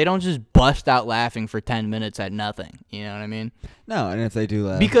guys, they don't just bust out laughing for 10 minutes at nothing. You know what I mean? No, and if they do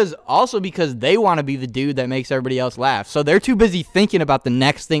laugh. Because they want to be the dude that makes everybody else laugh. So they're too busy thinking about the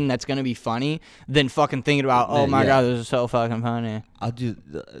next thing that's going to be funny than fucking thinking about, oh my God, this is so fucking funny. I'll do,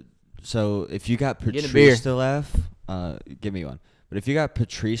 so if you got Patrice to laugh, give me one. But if you got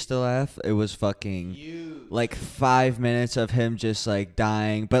Patrice to laugh, it was fucking like 5 minutes of him just like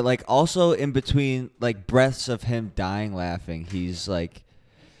dying. But like also in between like breaths of him dying laughing, he's like,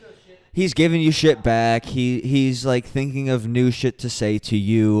 he's giving you shit back. He's like thinking of new shit to say to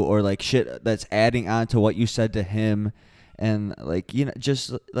you or like shit that's adding on to what you said to him. And like, you know,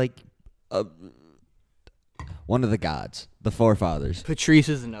 just like one of the gods, the forefathers. Patrice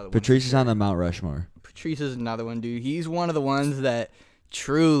is another one. Patrice is on the Mount Rushmore. Patrice is another one, dude. He's one of the ones that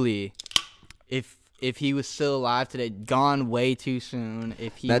truly, if he was still alive today, gone way too soon.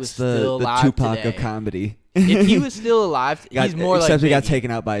 If he was still alive today. That's the Tupac of comedy. If he was still alive, he's more like Biggie. Except he got taken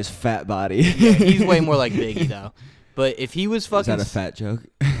out by his fat body. Yeah, he's way more like Biggie, though. But if he was fucking... Is that a fat joke?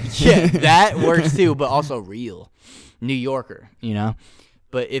 Yeah, that works too, but also real. New Yorker, you know?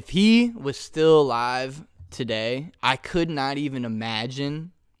 But if he was still alive today, I could not even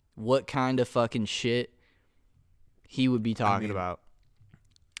imagine what kind of fucking shit he would be talking about.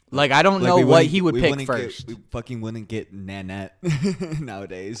 Like, I don't know what he would pick first. We fucking wouldn't get Nanette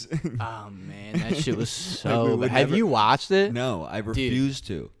nowadays. Oh, man, that shit was so bad. Have you watched it? No, I refuse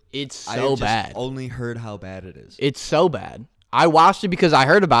to. It's so bad. I only heard how bad it is. It's so bad. I watched it because I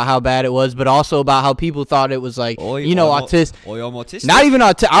heard about how bad it was, but also about how people thought it was like, autistic. Not even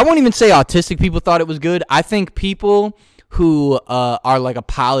autistic. I won't even say autistic people thought it was good. I think people who are like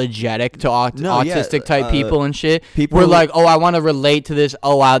apologetic to autistic type people and shit were like, oh, I want to relate to this.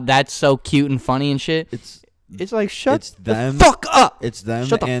 Oh, wow, that's so cute and funny and shit. It's like, shut the fuck up. It's them.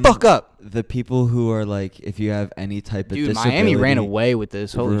 Shut the fuck up. The people who are like, if you have any type of disability. Miami ran away with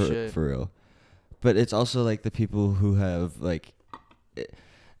this. Holy shit. For real. But it's also like the people who have like,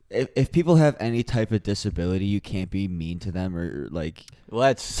 if people have any type of disability, you can't be mean to them or like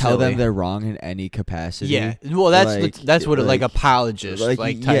tell them they're wrong in any capacity. Yeah, well, that's what like apologists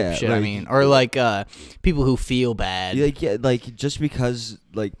type shit. I mean, or like people who feel bad. Like just because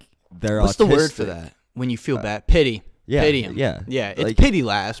like they're what's autistic. The word for that when you feel bad? Pity. Yeah, pity him. Yeah. It's like, pity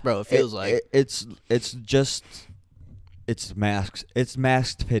last, bro. It feels like it's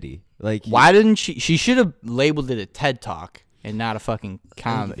masked pity. Like why didn't she should have labeled it a TED Talk and not a fucking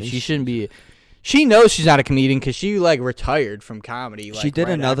comedy. She shouldn't be. She knows she's not a comedian because she like retired from comedy. Like, she did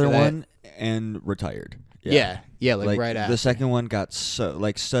another one and retired. Yeah, like right after. The second one got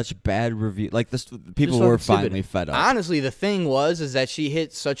such bad review. Like people were finally fed up. Honestly, the thing is that she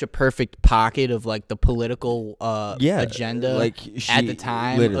hit such a perfect pocket of like the political agenda like at the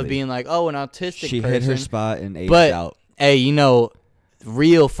time of being like, oh, an autistic she person. Hit her spot and aged out. Hey, you know,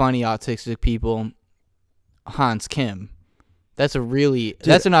 real funny autistic people, Hans Kim. That's an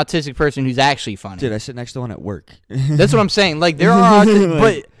autistic person who's actually funny. Dude, I sit next to one at work. That's what I'm saying. Like there are,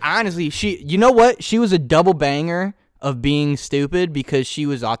 but honestly, you know what? She was a double banger of being stupid because she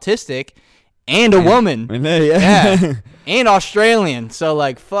was autistic and a woman. Yeah. And Australian. So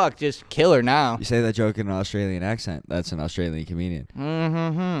like, fuck, just kill her now. You say that joke in an Australian accent. That's an Australian comedian.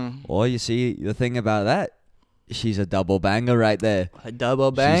 Mm-hmm. Well, you see, the thing about that, she's a double banger right there. A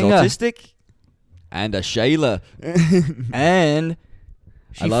double banger. She's autistic. And a Shayla. And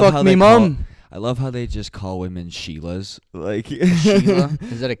she fucked me mom. I love how they just call women Sheilas. Like Sheila?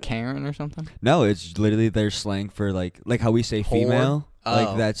 Is that a Karen or something? No, it's literally their slang for like how we say female. Oh.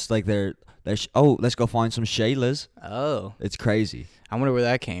 Like that's like their let's go find some Shaylas. Oh. It's crazy. I wonder where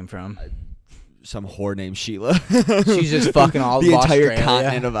that came from. Some whore named Sheila. She's just fucking all the of entire Australia.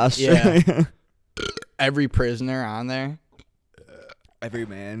 continent of Australia. Yeah. Every prisoner on there. Every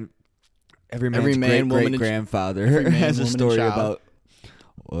man's great grandfather has a story about.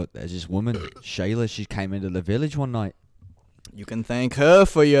 Well, there's this woman, Shayla. She came into the village one night. You can thank her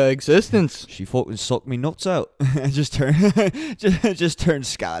for your existence. She fucking sucked me nuts out. And just turned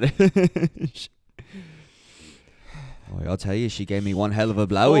Scottish. Boy, I'll tell you, she gave me one hell of a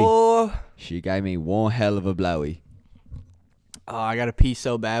blowy. She gave me one hell of a blowy. Oh, I gotta pee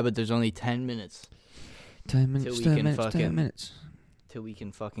so bad, but there's only 10 minutes. 10 minutes. 10 minutes. Till we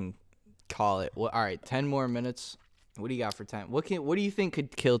can fucking call it. Well, all right, 10 more minutes. What do you got for 10? What do you think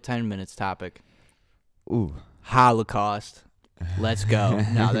could kill 10 minutes topic? Ooh. Holocaust. Let's go.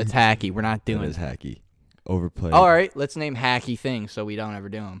 No, that's hacky. We're not doing That is hacky. Overplayed. All right, let's name hacky things so we don't ever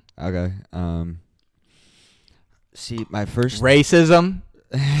do them. Okay. See, my first Racism.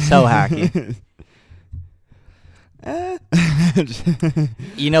 So hacky.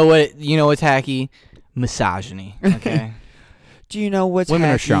 You know what? You know what's hacky? Misogyny. Okay. Do you know what's Women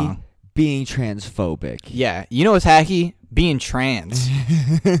hacky? Are strong. Being transphobic. Yeah. You know what's hacky? Being trans.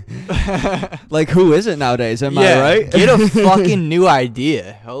 Like, who isn't nowadays? Am I right? Get a fucking new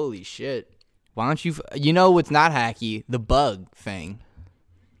idea. Holy shit. Why don't you? You know what's not hacky? The bug thing.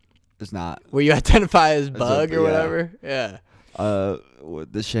 It's not. Where you identify as bug or whatever. Yeah.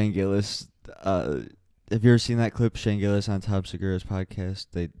 The Shane Gillis. Have you ever seen that clip? Shane Gillis on Tom Segura's podcast.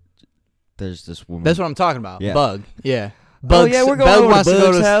 There's this woman. That's what I'm talking about. Yeah. Bug. Yeah. Bug, we're going Bug over wants to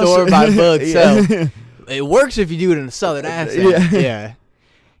go to the Bug's store, house. buy Bug, Yeah. sell. It works if you do it in a southern accent. Yeah.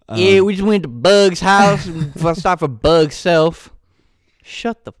 Yeah, we just went to Bug's house and stopped for Bug's self.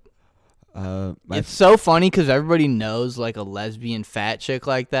 Shut the. It's so funny because everybody knows like a lesbian fat chick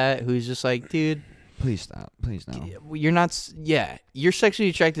like that who's just like, dude. Please stop. Please no. You're not. Yeah, you're sexually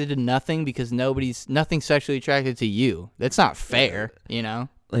attracted to nothing because nothing's sexually attracted to you. That's not fair, you know.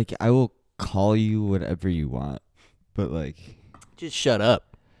 Like, I will call you whatever you want, but like, just shut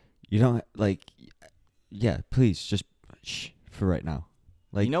up. You don't like. Yeah, please just shh for right now.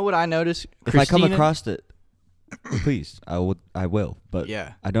 Like, you know what I noticed? If I come across it, please, I will. But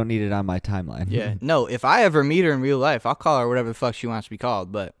yeah, I don't need it on my timeline. Yeah, no. If I ever meet her in real life, I'll call her whatever the fuck she wants to be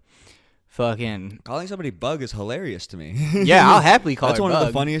called. But fucking calling somebody Bug is hilarious to me. Yeah, I'll happily call her That's one Bug. of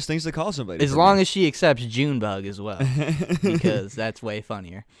the funniest things to call somebody. As long as she accepts Junebug as well, because that's way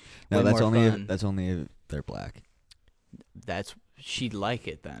funnier. No, way that's more only fun. that's only if they're black. She'd like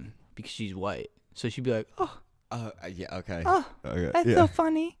it then because she's white. So she'd be like, oh. Yeah, okay. Oh, okay, that's so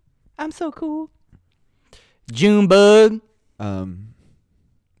funny. I'm so cool. Junebug.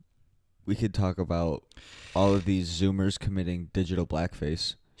 We could talk about all of these Zoomers committing digital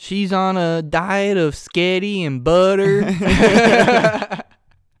blackface. She's on a diet of sketty and butter. I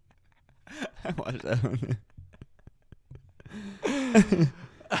watched that one.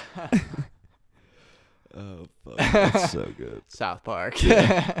 Oh, fuck. That's so good. South Park.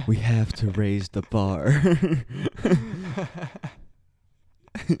 Yeah. We have to raise the bar.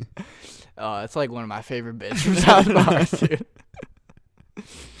 Oh, it's like one of my favorite bits from South Park, dude.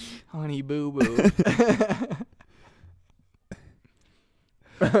 Honey boo boo.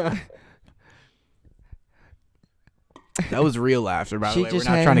 That was real laughter, by the way. We're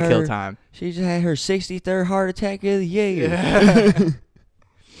not trying to kill time. She just had her 63rd heart attack of the year. Yeah.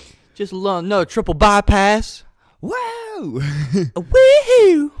 Just no triple bypass. Wow.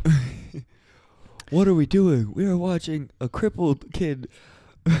 Woohoo. What are we doing? We are watching a crippled kid.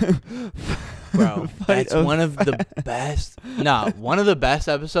 Bro, that's one of the best. No, one of the best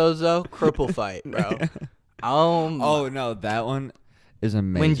episodes though. Cripple fight, bro. Oh no, that one is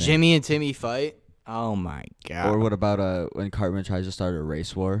amazing. When Jimmy and Timmy fight. Oh my god. Or what about when Cartman tries to start a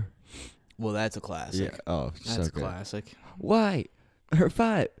race war? Well, that's a classic. Yeah. Oh, that's so a good. classic. Why? Her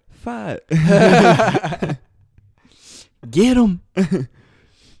fight. Get him.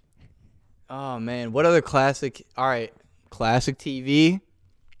 Oh man, what other classic? All right, classic TV.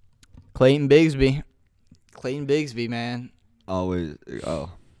 Clayton Bigsby, man. Always. Oh.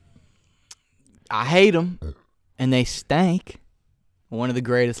 I hate them, and they stank. One of the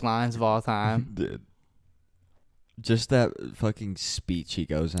greatest lines of all time. Dude. Just that fucking speech he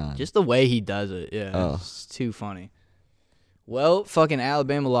goes on. Just the way he does it. Yeah. Oh. It's too funny. Well, fucking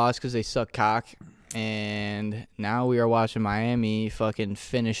Alabama lost because they suck cock. And now we are watching Miami fucking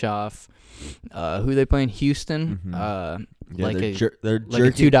finish off. Who they playing? Houston. Mm-hmm. Yeah, like they're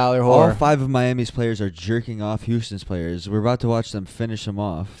like jerking. A $2 whore. All 5 of Miami's players are jerking off Houston's players. We're about to watch them finish them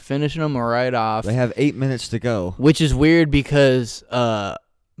off. Finishing them right off. They have 8 minutes to go. Which is weird because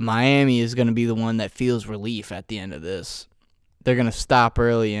Miami is going to be the one that feels relief at the end of this. They're going to stop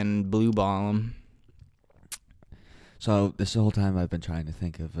early and blue ball them. So this whole time I've been trying to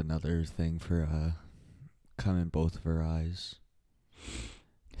think of another thing for come in both of her eyes.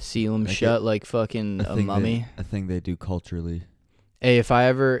 Seal them shut like fucking a mummy. A thing they do culturally. Hey, if I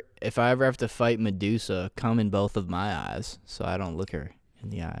ever have to fight Medusa, come in both of my eyes so I don't look her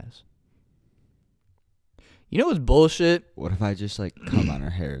in the eyes. You know what's bullshit? What if I just like come on her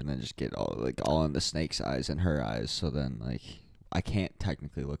hair and then just get all in the snake's eyes and her eyes, so then like I can't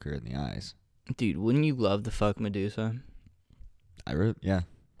technically look her in the eyes. Dude, wouldn't you love to fuck Medusa? Yeah,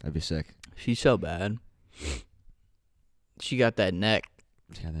 that'd be sick. She's so bad. She got that neck.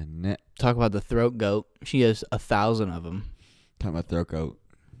 Yeah, then Talk about the throat goat. She has 1,000 of them. talking about throat goat.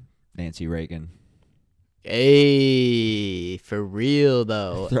 Nancy Reagan. Hey, for real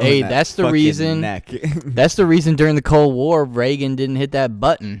though. Throwing Hey, that that's the fucking reason. Neck. That's the reason during the Cold War Reagan didn't hit that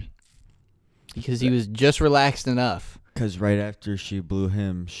button, because he was just relaxed enough. Because right after she blew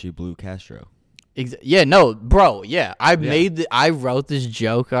him, she blew Castro. Yeah, no, bro. Yeah, I wrote this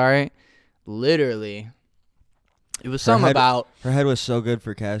joke. All right, literally, it was something about her head was so good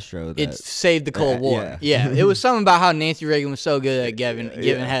for Castro that it saved the Cold War. Yeah. It was something about how Nancy Reagan was so good at giving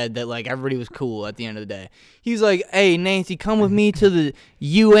head that like everybody was cool at the end of the day. He was like, "Hey, Nancy, come with me to the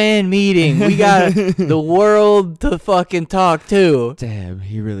UN meeting. We got the world to fucking talk to." Damn,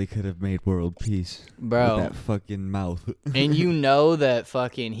 he really could have made world peace, bro. With that fucking mouth. And you know that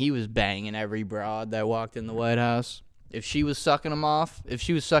fucking he was banging every broad that walked in the White House. If she was sucking him off, if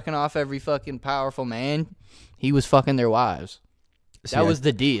she was sucking off every fucking powerful man, he was fucking their wives. That was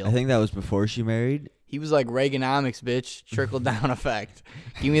the deal. I think that was before she married. He was like Reaganomics, bitch. Trickle down effect.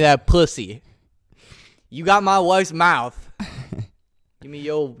 Give me that pussy. You got my wife's mouth. Give me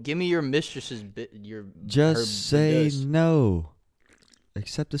your mistress's Just say no.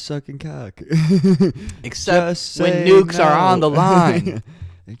 Except the sucking cock. Except when nukes are on the line.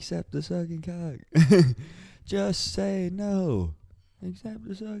 Except the sucking cock. Just say no. Except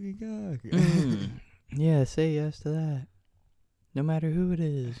the sucking cock. Yeah, say yes to that. No matter who it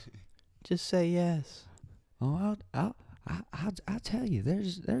is, just say yes. Oh, I'll tell you.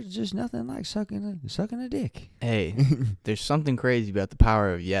 There's just nothing like sucking a dick. Hey, there's something crazy about the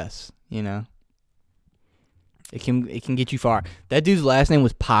power of yes. You know, it can get you far. That dude's last name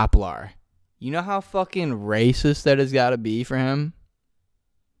was Poplar. You know how fucking racist that has got to be for him.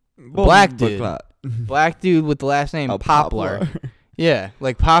 Black dude. Black dude with the last name Poplar. Yeah,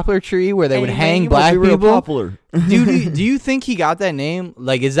 like poplar tree where they would hang black people. Dude, do you think he got that name?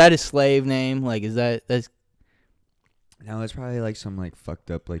 Like, is that his slave name? Like, that's? No, it's probably like some like fucked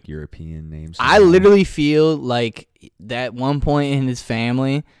up like European name. I literally feel like that one point in his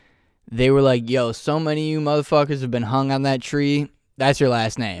family, they were like, "Yo, so many of you motherfuckers have been hung on that tree. That's your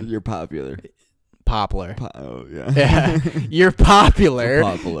last name. You're popular." Poplar. Oh, yeah. Yeah. You're popular. You're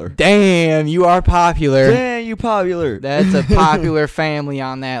popular. Damn, you are popular. Damn, you popular. That's a popular family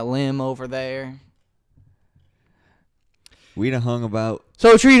on that limb over there. We done hung about.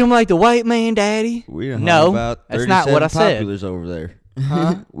 So treat him like the white man, daddy. We done hung about 37 that's not what I said. Populars over there.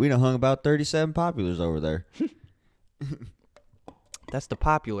 Huh? We done hung about 37 populars over there. That's the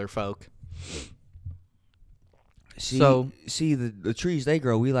popular folk. See, the trees they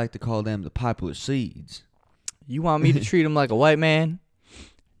grow, we like to call them the popular seeds. You want me to treat him like a white man?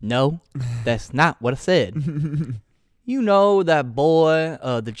 No, that's not what I said. You know that boy,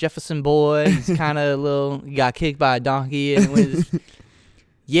 the Jefferson boy, he's kind of he got kicked by a donkey and was,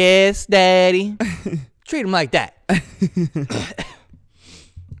 yes, daddy. Treat him like that.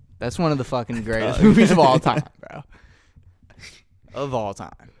 That's one of the fucking greatest movies of all time, bro. Of all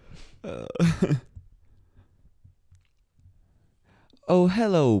time. Oh,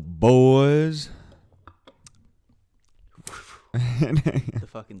 hello, boys. The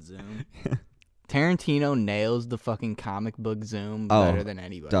fucking zoom. Tarantino nails the fucking comic book zoom better than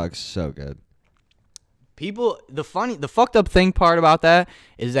anybody. Dog's so good. People, the fucked up thing part about that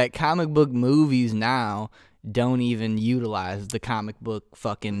is that comic book movies now don't even utilize the comic book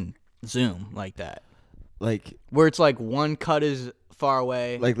fucking zoom like that. Like, where it's like one cut is far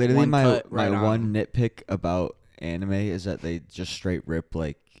away. Like, literally, my right one nitpick about anime is that they just straight rip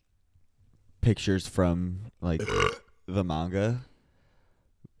like pictures from like the manga.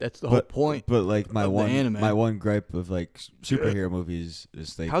 That's the whole point. But like my one gripe of like superhero movies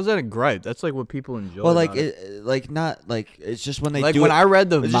is like, how's that a gripe? That's like what people enjoy. Well, like it's just when they like do when it, I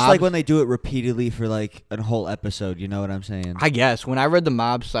read the it's Mob, just like when they do it repeatedly for like a whole episode. You know what I'm saying? I guess when I read the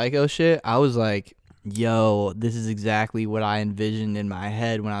Mob Psycho shit, I was like, yo, this is exactly what I envisioned in my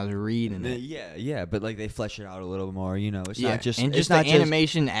head when I was reading it. Yeah, but like they flesh it out a little more, you know. It's not just and just the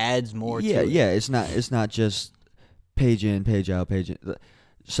animation adds more to it. Yeah, it's not just page in, page out, page in.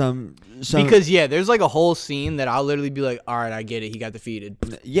 Some because there's like a whole scene that I'll literally be like, all right, I get it, he got defeated.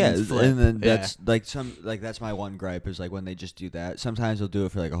 Yeah, and then that's like that's my one gripe is like when they just do that. Sometimes they'll do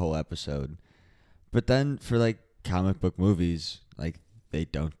it for like a whole episode, but then for like comic book movies, like they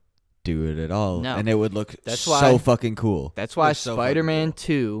don't do it at all, and it would look so fucking cool. That's why Spider-Man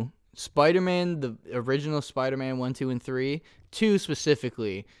 2, the original Spider-Man 1, 2, and 3, 2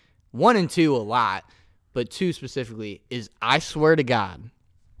 specifically, 1 and 2 a lot, but 2 specifically is, I swear to God,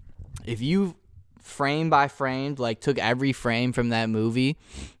 if you frame by frame, like took every frame from that movie,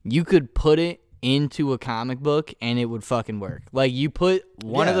 you could put it into a comic book and it would fucking work. Like you put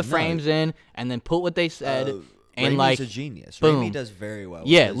one of the frames in and then put what they said and Raimi's like a genius. boom. Raimi does very well.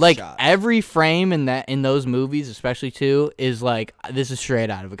 Yeah, with his like shots. every frame in those movies, especially 2, is like this is straight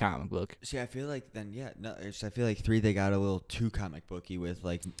out of a comic book. See, I feel like I feel like 3 they got a little too comic booky with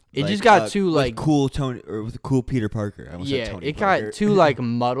like. It just got too with like cool Tony or with cool Peter Parker. I almost said Tony it Parker. got too like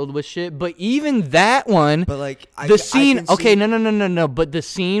muddled with shit. But even that one, But like the scene. I can Okay, see, no. But the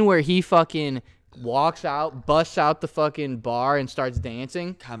scene where he fucking walks out, busts out the fucking bar, and starts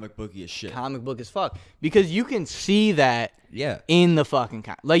dancing. comic booky as shit. Comic book as fuck, because you can see that in the fucking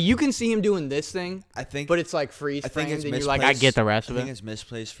like you can see him doing this thing. I think, but it's like freeze I think framed, it's and you're like, I get the rest of I think it. it's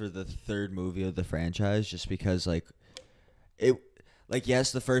misplaced for the 3rd movie of the franchise, just because like it. Like,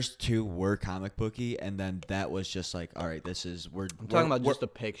 yes, the first 2 were comic booky, and then that was just like, all right, I'm talking about just the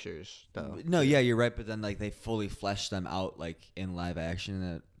pictures, though. No, yeah, you're right, but then like they fully fleshed them out like in live action,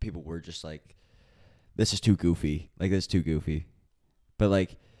 and people were just like, this is too goofy. Like, this is too goofy. But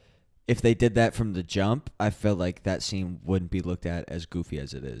like, if they did that from the jump, I felt like that scene wouldn't be looked at as goofy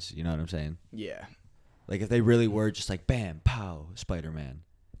as it is. You know what I'm saying? Yeah. Like, if they really were just like, bam, pow, Spider-Man.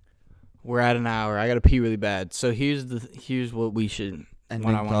 We're at an hour. I gotta pee really bad. So here's what we should.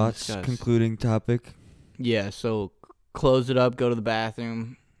 Ending thoughts, concluding topic. Yeah. So close it up. Go to the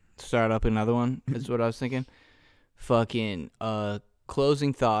bathroom. Start up another one. Is what I was thinking. Fucking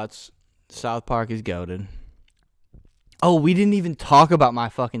closing thoughts. South Park is goated. Oh, we didn't even talk about my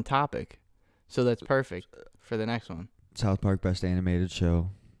fucking topic. So that's perfect for the next one. South Park best animated show.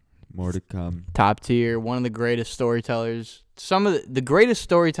 More to come. Top tier. One of the greatest storytellers. Some of the greatest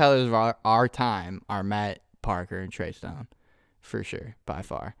storytellers of our time are Matt Parker and Trey Stone. For sure. By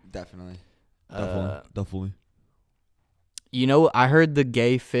far. Definitely. Definitely. You know, I heard the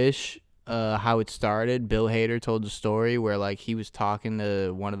gay fish, how it started. Bill Hader told the story where, like, he was talking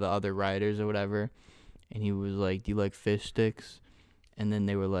to one of the other writers or whatever, and he was like, do you like fish sticks? And then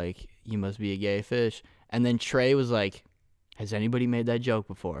they were like, you must be a gay fish. And then Trey was like, has anybody made that joke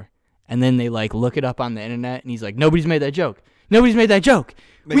before? And then they, like, look it up on the internet, and he's like, nobody's made that joke. Nobody's made that joke.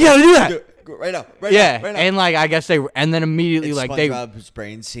 We gotta do that. Right now. Yeah, right now. and, like, I guess and then immediately, it's like, SpongeBob's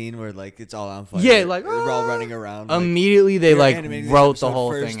brain scene where, like, it's all on fire. Yeah, like, we're all running around. Immediately, they, like, wrote the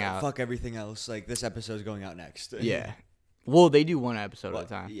whole first, thing out. Fuck everything else. Like, this episode's going out next. Yeah. Well, they do one episode at a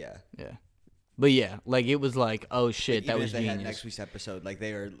time. Yeah. Yeah. But, yeah, like, it was like, oh, shit, like, that was if they genius. Had next week's episode, like,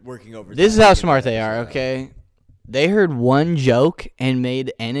 they are working over. This is how smart they are, okay? They heard one joke and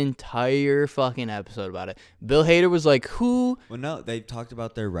made an entire fucking episode about it. Bill Hader was like, who? Well, no, they talked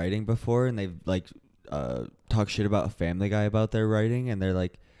about their writing before, and they've, like, talked shit about Family Guy about their writing, and they're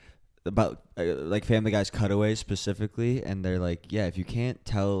like, about, like, Family Guy's cutaways specifically, and they're like, yeah, if you can't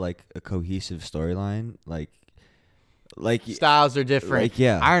tell, like, a cohesive storyline, like styles are different. Like,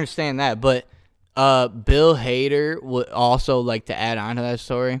 yeah. I understand that, but Bill Hader would also, like, to add on to that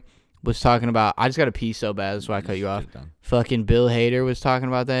story, was talking about, I just got to pee so bad, that's why I cut you off. Fucking Bill Hader was talking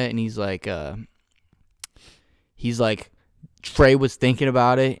about that, and he's like, Trey was thinking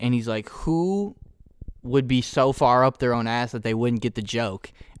about it, and he's like, who would be so far up their own ass that they wouldn't get the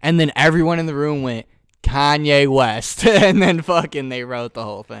joke? And then everyone in the room went, Kanye West. And then fucking they wrote the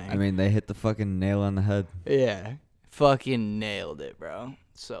whole thing. I mean, they hit the fucking nail on the head. Yeah. Fucking nailed it, bro.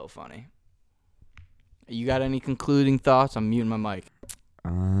 So funny. You got any concluding thoughts? I'm muting my mic.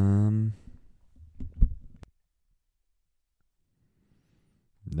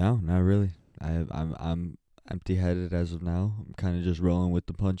 No, not really. I'm empty-headed as of now. I'm kind of just rolling with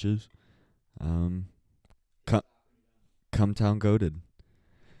the punches. Come town goated.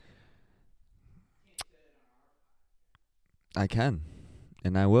 I can,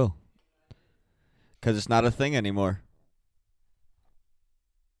 and I will, 'cause it's not a thing anymore.